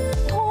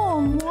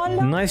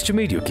 Nice to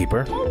meet you,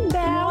 Keeper.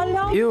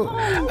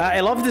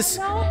 I love this.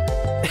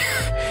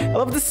 I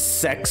love the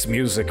sex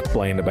music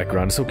playing in the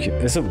background. It's so cute.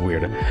 It's so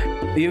weird.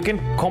 You can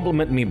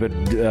compliment me with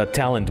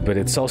talent, but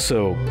it's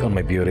also on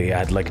my beauty.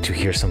 I'd like to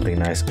hear something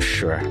nice.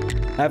 Sure.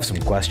 I have some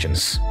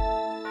questions.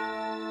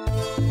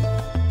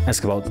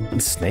 Ask about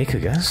Snake, I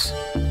guess.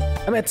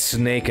 I met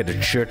Snake at the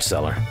church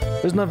cellar.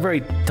 He's not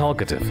very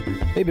talkative.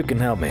 Maybe you can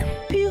help me.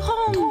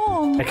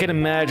 I can't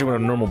imagine what a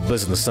normal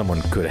business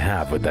someone could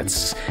have with that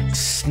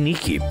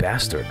sneaky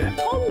bastard.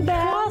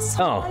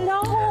 Oh.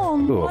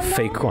 Ooh,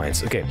 fake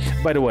coins. Okay,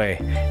 by the way,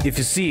 if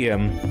you see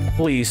him,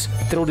 please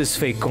throw these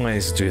fake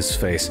coins to his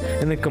face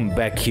and then come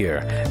back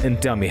here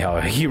and tell me how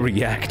he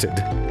reacted.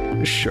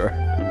 Sure.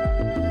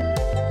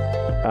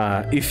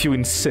 If you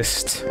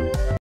insist.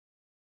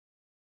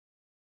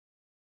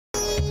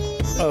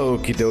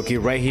 Okie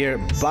dokie, right here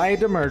by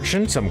the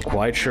merchants. I'm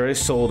quite sure I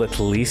sold at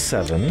least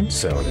 7.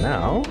 So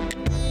now,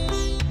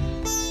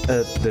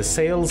 the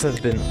sales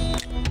have been.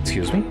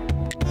 Excuse me.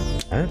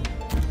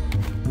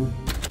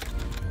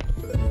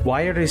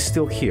 Why are they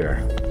still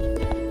here?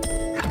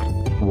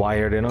 Why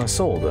are they not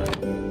sold?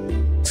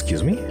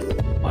 Excuse me.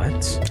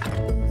 What?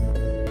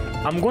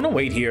 I'm gonna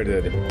wait here,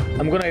 dude.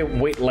 I'm gonna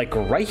wait like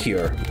right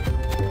here.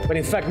 But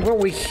in fact, I'm gonna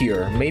wait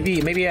here.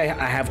 Maybe I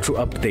have to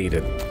update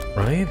it,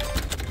 right?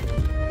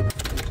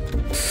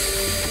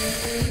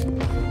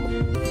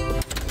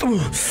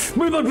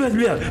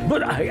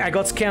 But I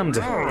got scammed.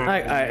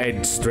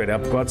 I straight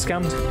up got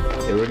scammed.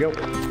 Here we go.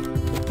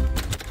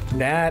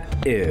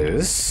 That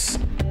is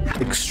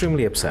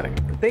extremely upsetting.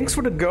 Thanks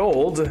for the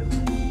gold,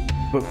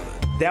 but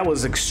that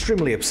was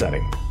extremely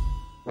upsetting.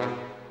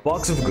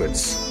 Box of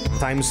goods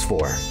times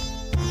 4.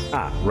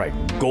 Ah, right.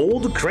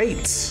 Gold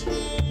crates.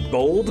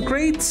 Gold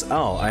crates?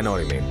 Oh, I know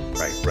what you mean.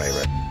 Right.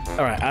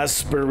 Alright,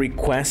 as per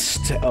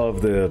request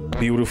of the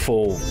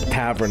beautiful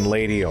tavern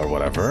lady or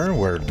whatever,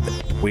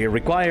 we're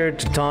required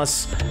to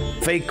toss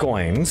fake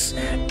coins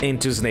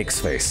into Snake's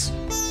face.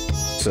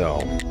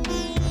 So,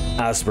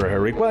 as per her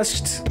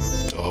request,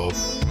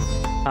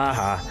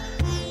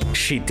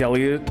 she tell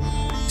you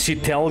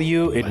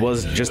it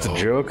was just a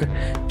joke.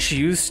 She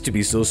used to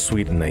be so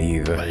sweet and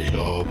naive.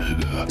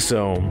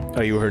 So,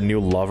 are you her new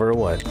lover or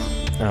what?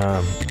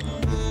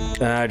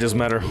 I just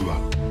met her.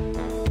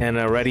 And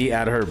already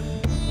at her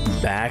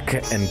back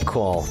and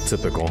call.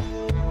 Typical.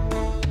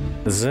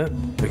 This is it?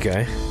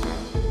 Okay.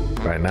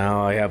 Right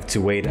now I have to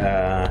wait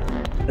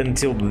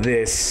until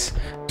this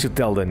to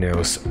tell the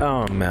news.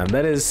 Oh man,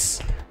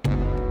 it's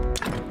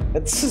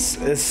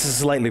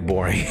slightly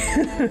boring.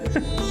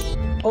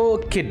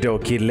 Okie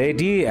dokie,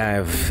 lady.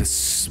 I've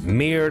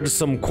smeared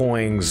some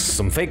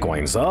fake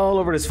coins all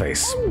over his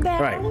face.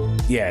 Right.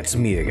 Yeah, it's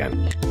me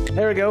again.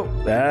 There we go.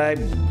 I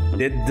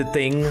did the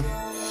thing.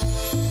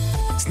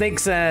 Snake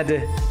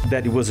said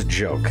that it was a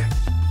joke.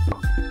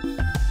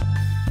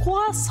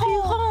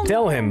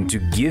 Tell him to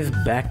give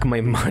back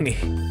my money.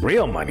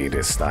 Real money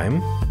this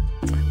time.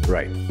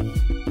 Right.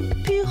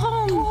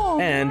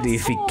 And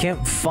if he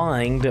can't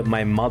find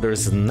my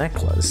mother's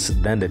necklace,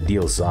 then the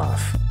deal's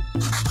off.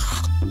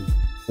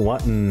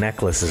 What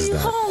necklace is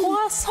that?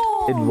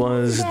 It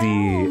was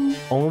the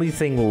only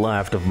thing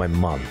left of my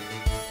mom.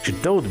 She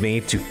told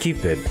me to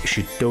keep it.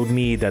 She told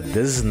me that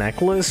this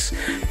necklace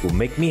will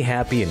make me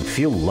happy and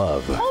feel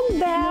love.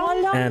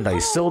 And I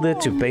sold it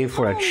to pay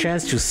for a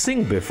chance to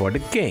sing before the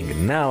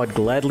king. Now I'd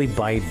gladly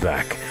buy it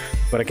back.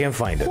 But I can't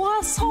find it.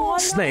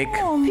 Snake,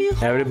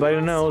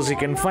 everybody knows he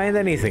can find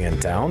anything in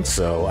town,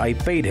 so I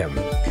paid him.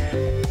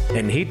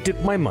 And he took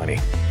my money.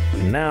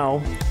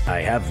 Now I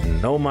have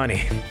no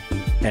money.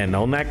 And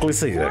no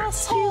necklace either.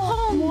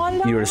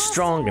 You're a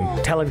strong,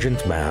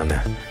 intelligent man.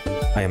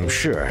 I am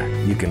sure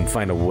you can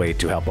find a way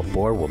to help a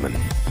poor woman.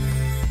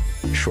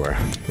 Sure,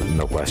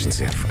 no questions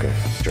here. Okay,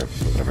 sure,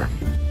 whatever.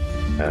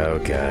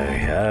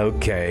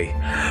 Okay,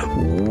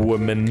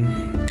 woman.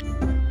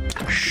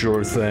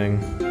 Sure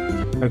thing.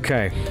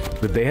 Okay,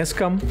 the day has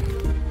come,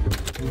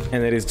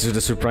 and it is to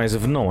the surprise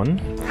of no one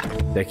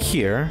that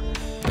here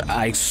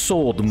I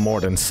sold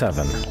more than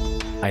 7.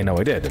 I know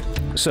I did.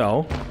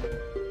 So,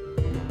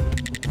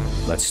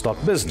 let's talk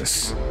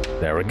business.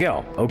 There we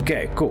go.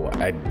 Okay, cool.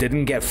 I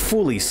didn't get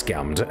fully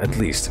scammed, at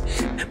least.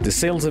 The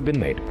sales have been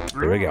made.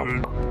 There we go.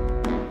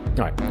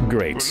 Alright,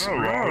 great.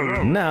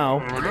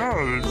 Now...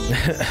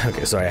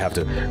 okay, sorry, I have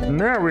to...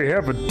 Now we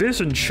have a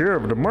decent share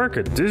of the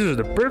market. This is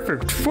the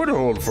perfect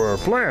foothold for our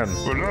plan.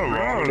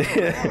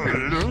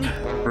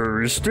 But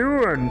we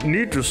still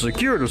need to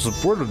secure the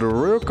support of the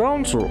Royal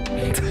Council.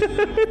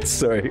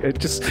 Sorry,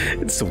 it's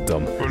so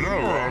dumb.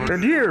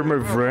 And here,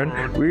 my friend,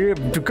 we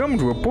have to come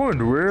to a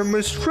point where I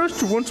must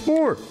trust you once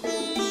more.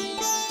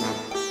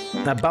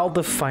 About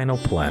the final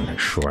plan,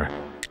 sure.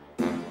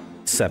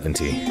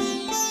 70.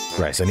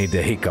 Right, so I need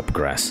the hiccup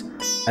grass.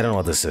 I don't know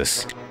what this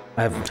is.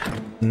 I have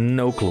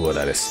no clue what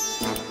that is.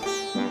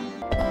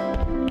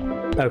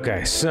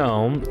 Okay,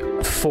 so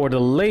for the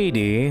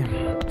lady,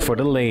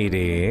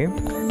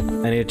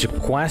 I need to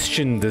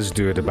question this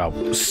dude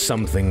about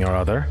something or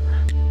other.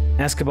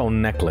 Ask about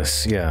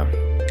necklace, yeah.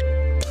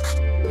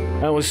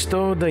 I was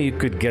told that you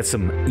could get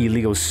some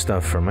illegal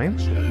stuff from me.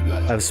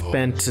 I've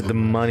spent the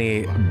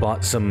money,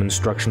 bought some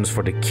instructions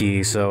for the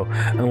key, so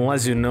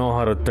unless you know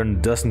how to turn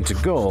dust into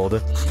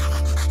gold,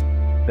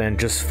 then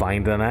just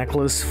find the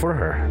necklace for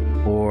her.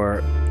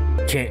 Or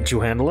can't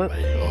you handle it?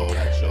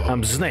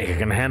 I'm Snake, I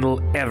can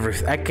handle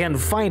everything. I can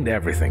find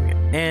everything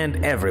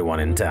and everyone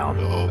in town.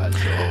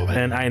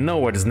 And I know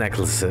where this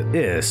necklace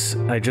is,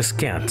 I just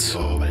can't.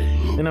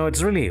 You know,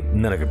 it's really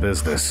none of your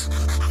business.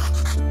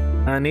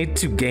 I need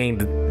to gain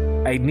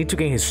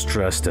his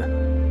trust.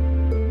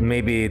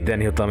 Maybe then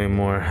he'll tell me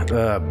more.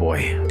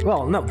 Boy.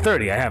 Well, no,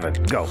 30, I have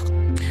it. Go.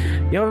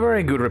 You have a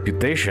very good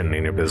reputation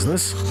in your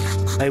business.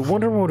 I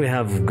wonder what would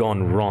have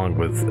gone wrong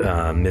with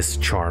Miss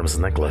Charm's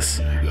necklace.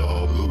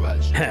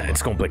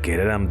 It's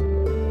complicated. I'm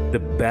the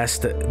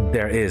best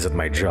there is at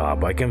my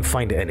job. I can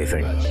find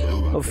anything.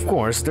 Of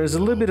course, there's a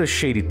little bit of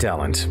shady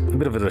talent. A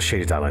bit of a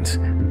shady talent,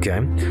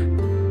 okay?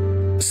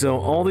 So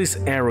all these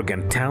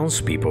arrogant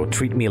townspeople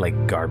treat me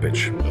like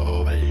garbage.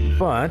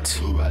 But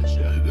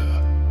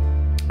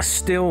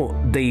still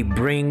they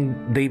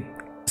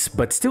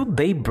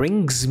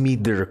brings me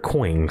their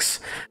coins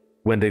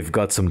when they've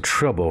got some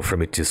trouble for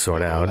me to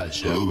sort out.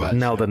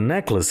 Now the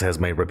necklace has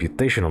my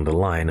reputation on the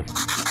line.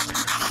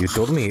 You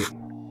told me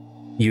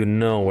you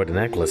know where the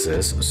necklace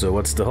is, so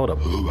what's the holdup?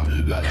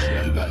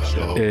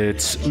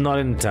 It's not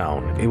in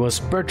town. It was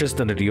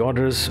purchased under the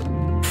orders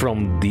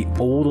from the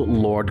old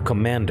Lord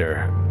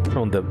Commander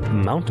from the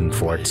mountain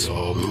fort.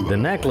 The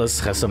necklace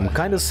has some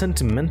kind of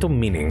sentimental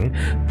meaning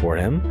for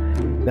him.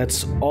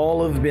 That's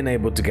all I've been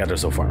able to gather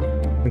so far.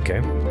 Okay.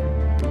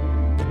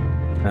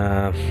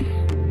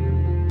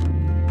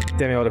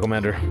 Tell me about the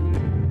commander.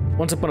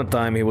 Once upon a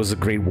time, he was a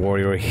great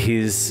warrior.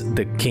 He's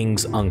the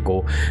king's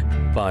uncle.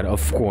 But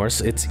of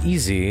course, it's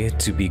easy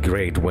to be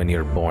great when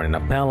you're born in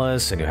a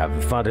palace and you have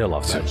a father who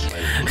loves you.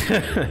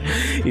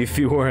 If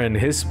you were in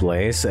his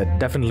place, I'd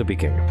definitely be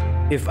king.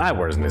 If I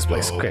was in his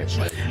place, okay.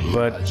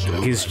 But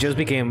he's just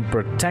became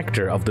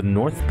protector of the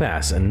North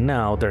Pass, and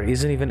now there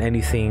isn't even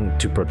anything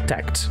to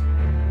protect.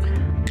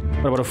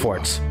 What about the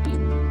forts?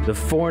 The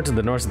fort in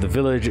the north of the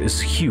village is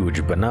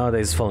huge, but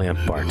nowadays falling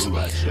apart.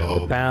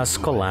 The pass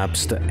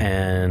collapsed,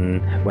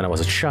 and when I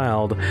was a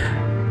child,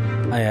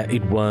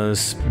 it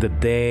was the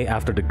day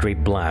after the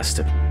Great Blast.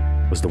 It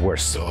was the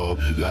worst.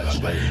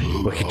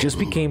 But he just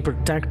became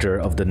protector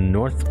of the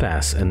North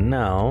Pass, and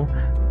now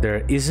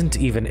there isn't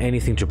even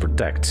anything to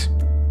protect.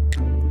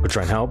 We'll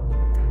try and help.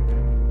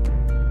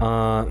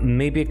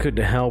 Maybe I could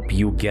help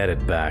you get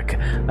it back.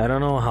 I don't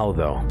know how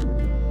though.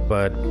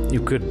 But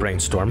you could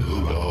brainstorm.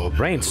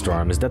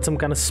 Brainstorm? Is that some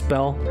kind of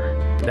spell?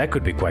 That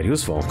could be quite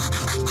useful.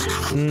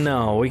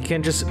 No, we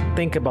can just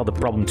think about the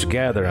problem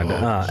together and...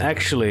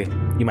 actually,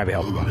 you might be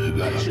helpful.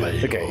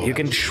 Okay, you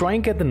can try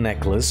and get the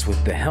necklace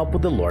with the help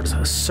of the Lord's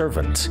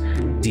servant,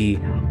 the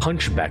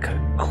hunchback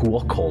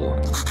Huokol.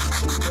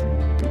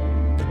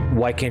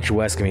 Why can't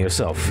you ask him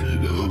yourself?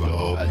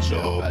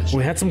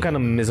 We had some kind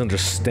of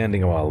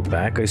misunderstanding a while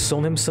back. I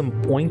sold him some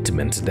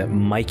ointment that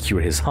might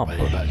cure his hump.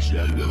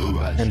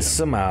 And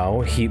somehow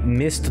he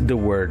missed the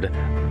word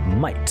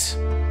might.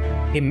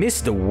 He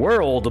missed the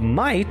word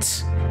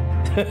might?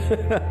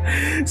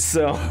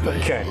 So,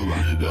 okay.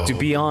 To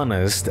be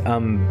honest,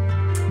 I'm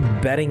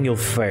betting you'll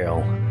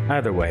fail.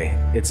 Either way,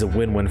 it's a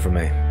win-win for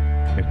me.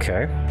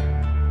 Okay.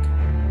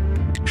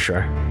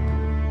 Sure.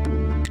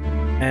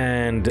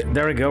 And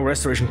there we go,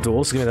 restoration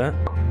tools, give me that.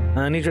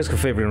 I need to ask a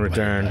favor in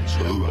return.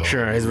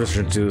 Sure, his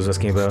restoration tools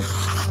asking about.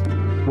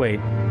 Wait,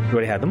 you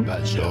already had them?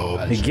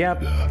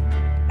 Yep.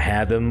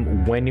 Had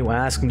them when you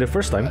asked him the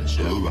first time.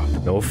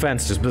 No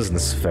offense, just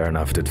business. Fair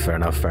enough, dude. Fair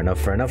enough, fair enough,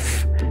 fair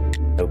enough.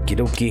 Okie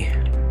dokie.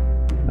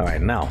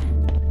 Alright, now.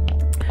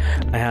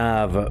 I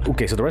have...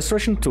 okay, so the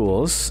restoration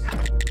tools,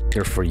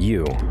 they're for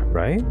you,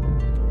 right?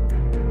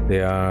 They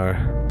are...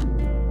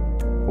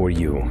 for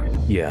you.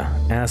 Yeah,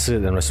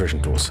 acid and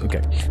restoration tools.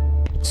 Okay.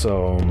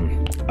 So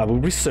I will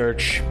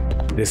research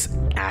this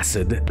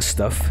acid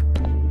stuff,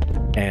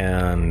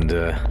 and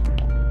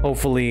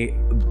hopefully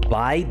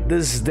by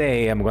this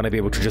day I'm gonna be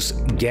able to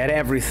just get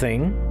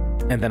everything,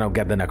 and then I'll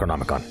get the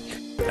Necronomicon.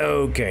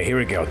 Okay, here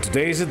we go.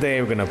 Today's the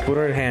day we're gonna put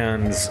our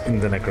hands in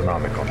the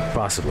Necronomicon,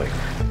 possibly.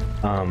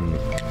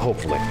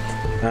 Hopefully.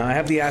 I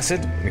have the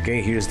acid.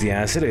 Okay, here's the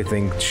acid. I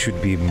think it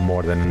should be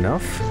more than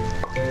enough.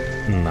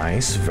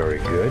 Nice, very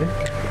good.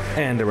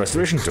 And the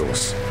restoration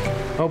tools.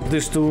 Hope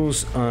these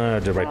tools are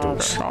the right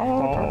tools.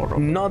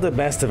 Not the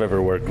best I've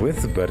ever worked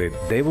with, but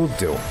they will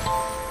do.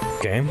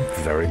 Okay,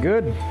 very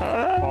good.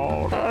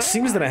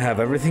 Seems that I have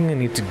everything I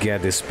need to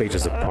get these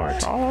pages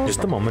apart.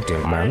 Just a moment,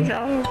 young man.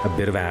 A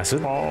bit of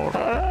acid.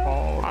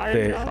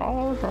 The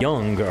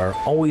young are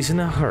always in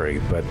a hurry,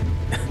 but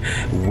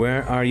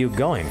where are you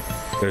going?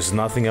 There's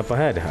nothing up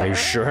ahead. Are you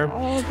sure?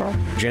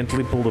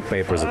 Gently pull the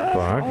papers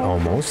apart.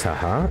 Almost,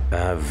 haha.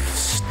 I've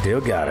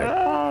still got it.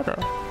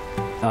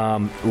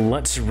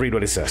 Let's read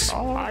what it says.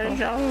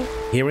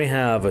 Here we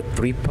have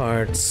 3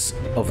 parts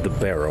of the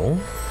barrel,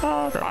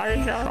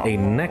 a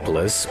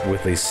necklace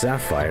with a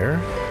sapphire,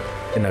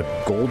 and a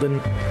golden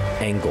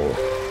angle,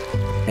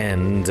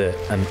 and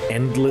an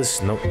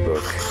endless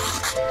notebook.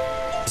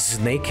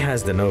 Snake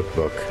has the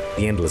notebook,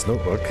 the endless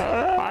notebook.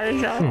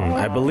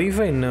 I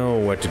believe I know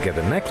where to get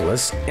the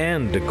necklace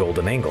and the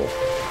golden angle.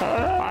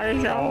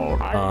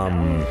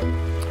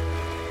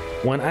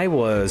 When I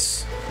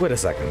was... Wait a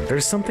second,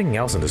 there's something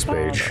else on this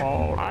page.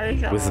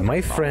 With my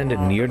friend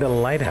near the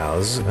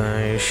lighthouse,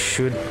 I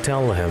should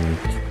tell him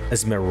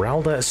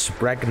Esmeralda is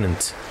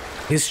pregnant.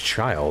 His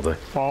child.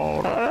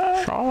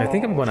 I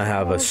think I'm gonna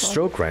have a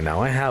stroke right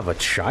now. I have a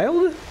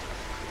child?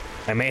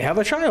 I may have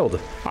a child.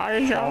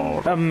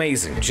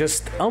 Amazing,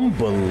 just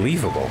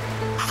unbelievable.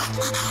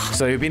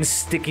 So you've been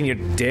sticking your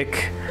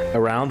dick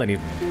around and you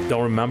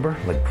don't remember?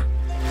 Like,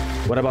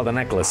 what about the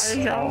necklace?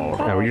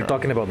 Now, were you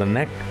talking about the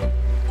neck?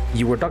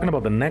 You were talking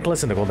about the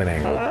necklace and the golden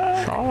angle.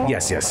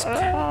 Yes, yes.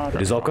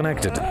 It is all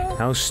connected.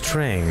 How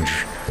strange.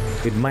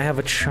 It might have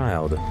a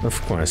child,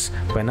 of course.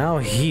 By now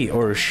he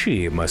or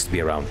she must be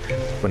around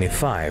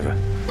 25.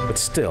 But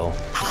still.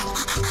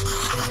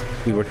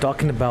 We were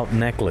talking about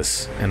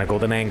necklace and a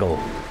golden angle.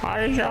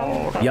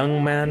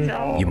 Young man,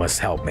 you must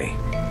help me.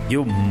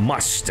 You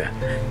must.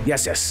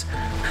 Yes, yes.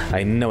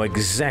 I know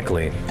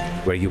exactly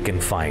where you can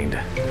find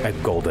a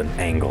golden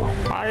angle.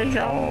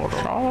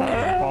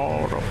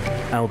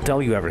 I'll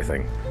tell you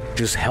everything.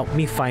 Just help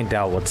me find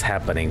out what's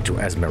happening to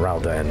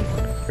Esmeralda and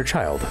her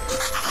child.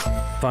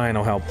 Fine,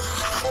 I'll help.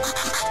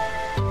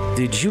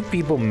 Did you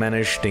people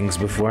manage things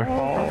before?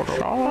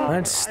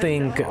 Let's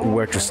think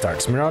where to start.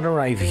 Esmeralda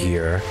arrived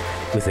here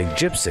with a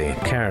gypsy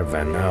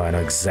caravan. Oh, I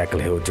know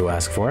exactly who to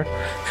ask for.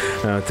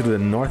 Through the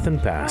northern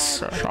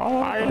pass.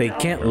 They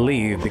can't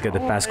leave because the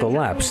pass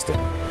collapsed.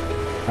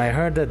 I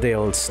heard that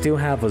they'll still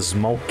have a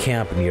small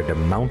camp near the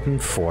mountain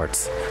fort.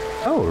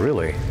 Oh,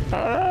 really?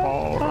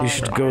 You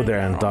should go there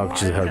and talk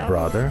to her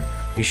brother.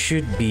 He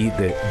should be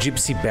the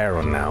gypsy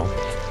baron now,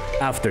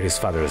 after his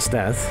father's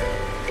death.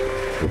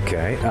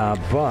 Okay,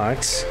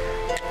 but...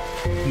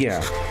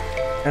 yeah.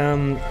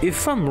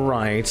 If I'm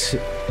right,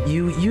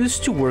 you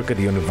used to work at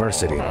the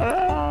university.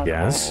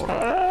 Yes?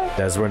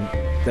 Those were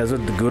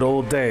the good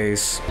old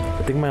days.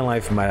 I think my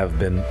life might have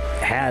been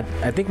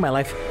I think my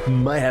life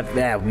might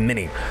have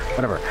many.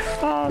 Whatever.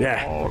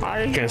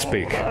 Yeah, can't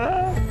speak.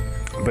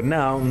 But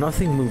now,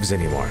 nothing moves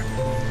anymore.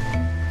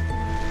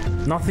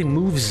 Nothing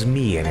moves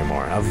me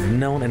anymore. I've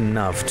known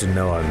enough to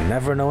know I'll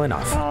never know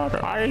enough.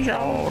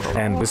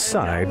 And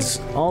besides,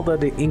 all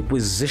that the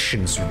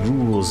Inquisition's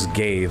rules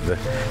gave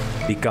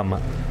become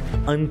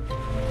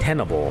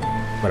untenable,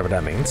 whatever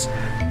that means.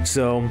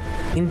 So,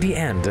 in the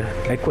end,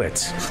 I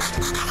quit.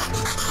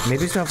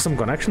 Maybe to have some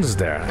connections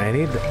there. I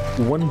need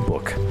one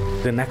book,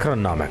 the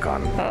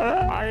Necronomicon.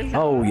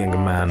 Oh,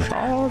 young man,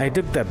 I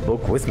took that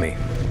book with me.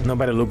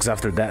 Nobody looks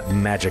after that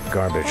magic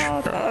garbage.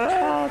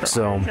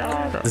 So,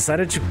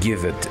 decided to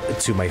give it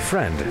to my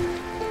friend.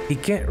 He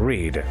can't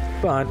read,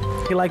 but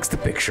he likes the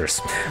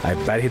pictures. I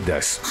bet he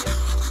does.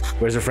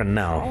 Where's your friend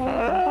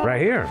now?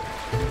 Right here.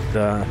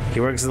 He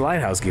works as a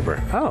lighthouse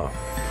keeper. Oh,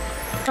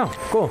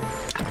 cool.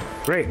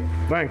 Great,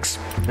 thanks.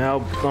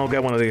 I'll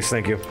get one of these,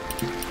 thank you.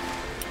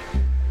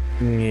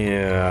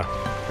 Yeah,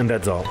 and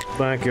that's all.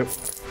 Thank you.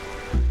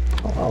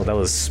 Oh, that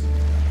was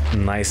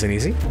nice and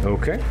easy.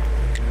 Okay.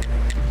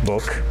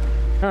 Book.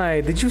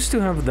 Hi, did you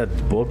still have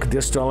that book the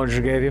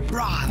astrologer gave you?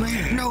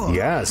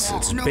 Yes,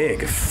 it's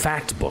big,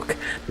 fat book.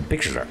 The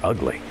pictures are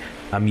ugly.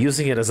 I'm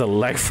using it as a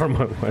leg for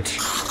my watch.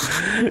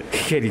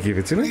 Can you give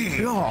it to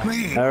me?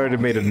 I already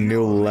made a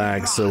new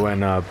leg, so why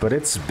not? But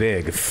it's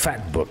big,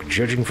 fat book.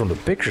 Judging from the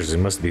pictures, it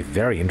must be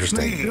very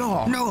interesting.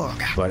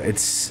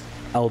 But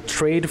I'll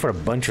trade for a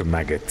bunch of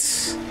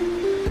maggots.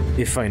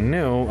 If I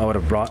knew, I would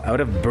have brought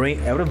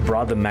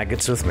the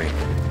maggots with me.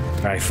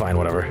 Alright, fine,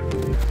 whatever.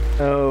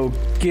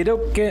 Okie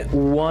dokie.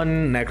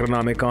 One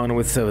Necronomicon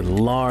with a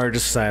large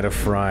side of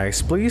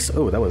fries, please.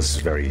 Oh, that was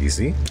very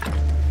easy.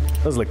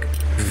 That was like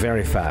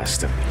very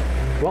fast.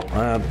 Well,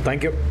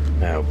 thank you.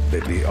 Now,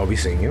 are we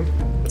seeing you?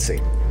 Let's see.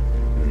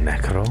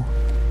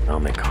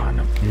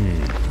 Necronomicon.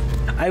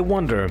 I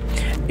wonder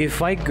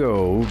if I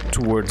go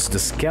towards the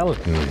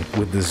skeleton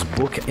with this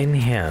book in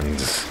hand,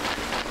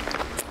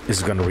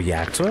 is it gonna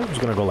react to it? It's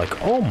gonna go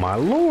like, oh my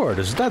lord,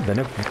 is that the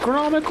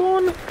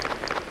Necronomicon?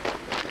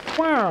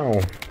 Wow.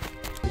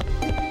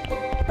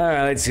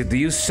 Alright, let's see. Do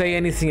you say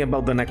anything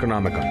about the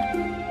Necronomicon?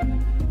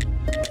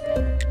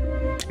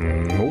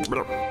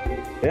 Nope.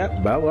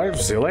 Yeah, well,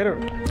 see you later.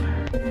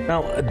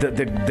 Now,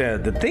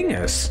 the thing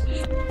is,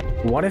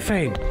 what if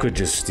I could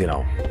just, you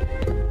know,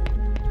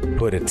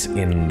 put it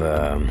in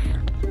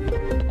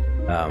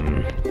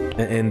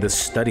the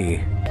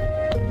study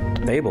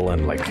table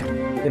and, like,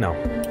 you know,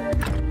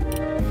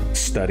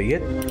 study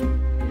it?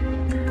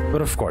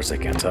 But of course I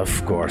can't.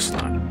 Of course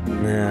not.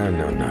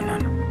 No.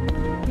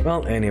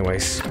 Well,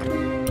 anyways.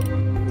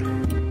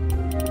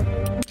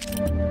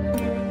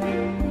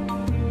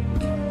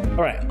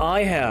 Alright,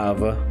 I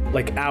have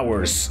like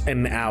hours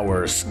and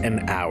hours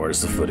and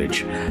hours of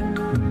footage.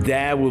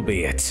 That will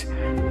be it.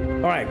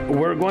 Alright,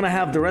 we're gonna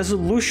have the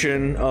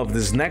resolution of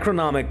this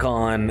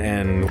Necronomicon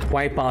and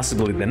quite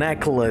possibly the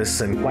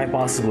necklace and quite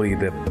possibly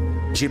the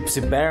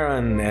Gypsy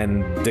Baron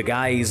and the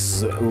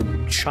guy's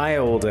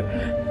child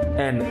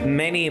and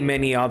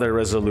many other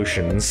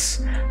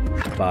resolutions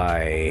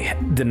by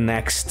the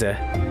next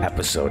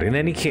episode. In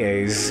any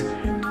case,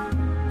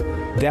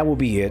 that will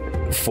be it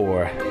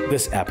for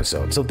this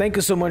episode. So thank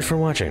you so much for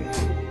watching.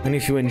 And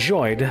if you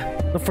enjoyed,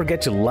 don't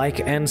forget to like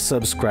and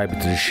subscribe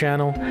to the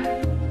channel.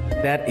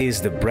 That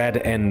is the bread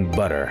and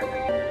butter.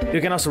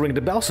 You can also ring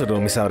the bell so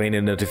don't miss out any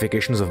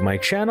notifications of my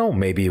channel.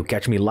 Maybe you'll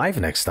catch me live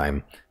next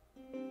time.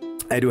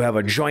 I do have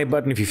a join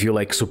button if you feel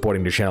like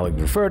supporting the channel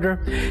even further.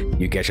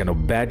 You get channel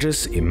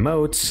badges,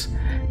 emotes,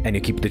 and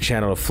you keep the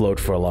channel afloat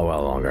for a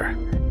while longer.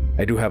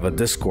 I do have a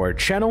Discord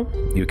channel.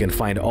 You can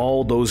find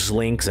all those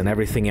links and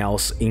everything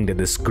else in the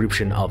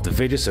description of the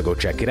video, so go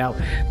check it out.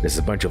 There's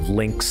a bunch of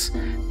links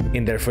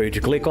in there for you to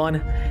click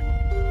on.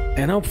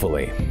 And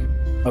hopefully,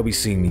 I'll be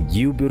seeing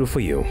you,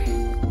 beautiful you,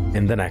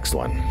 in the next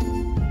one.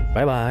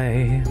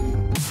 Bye-bye.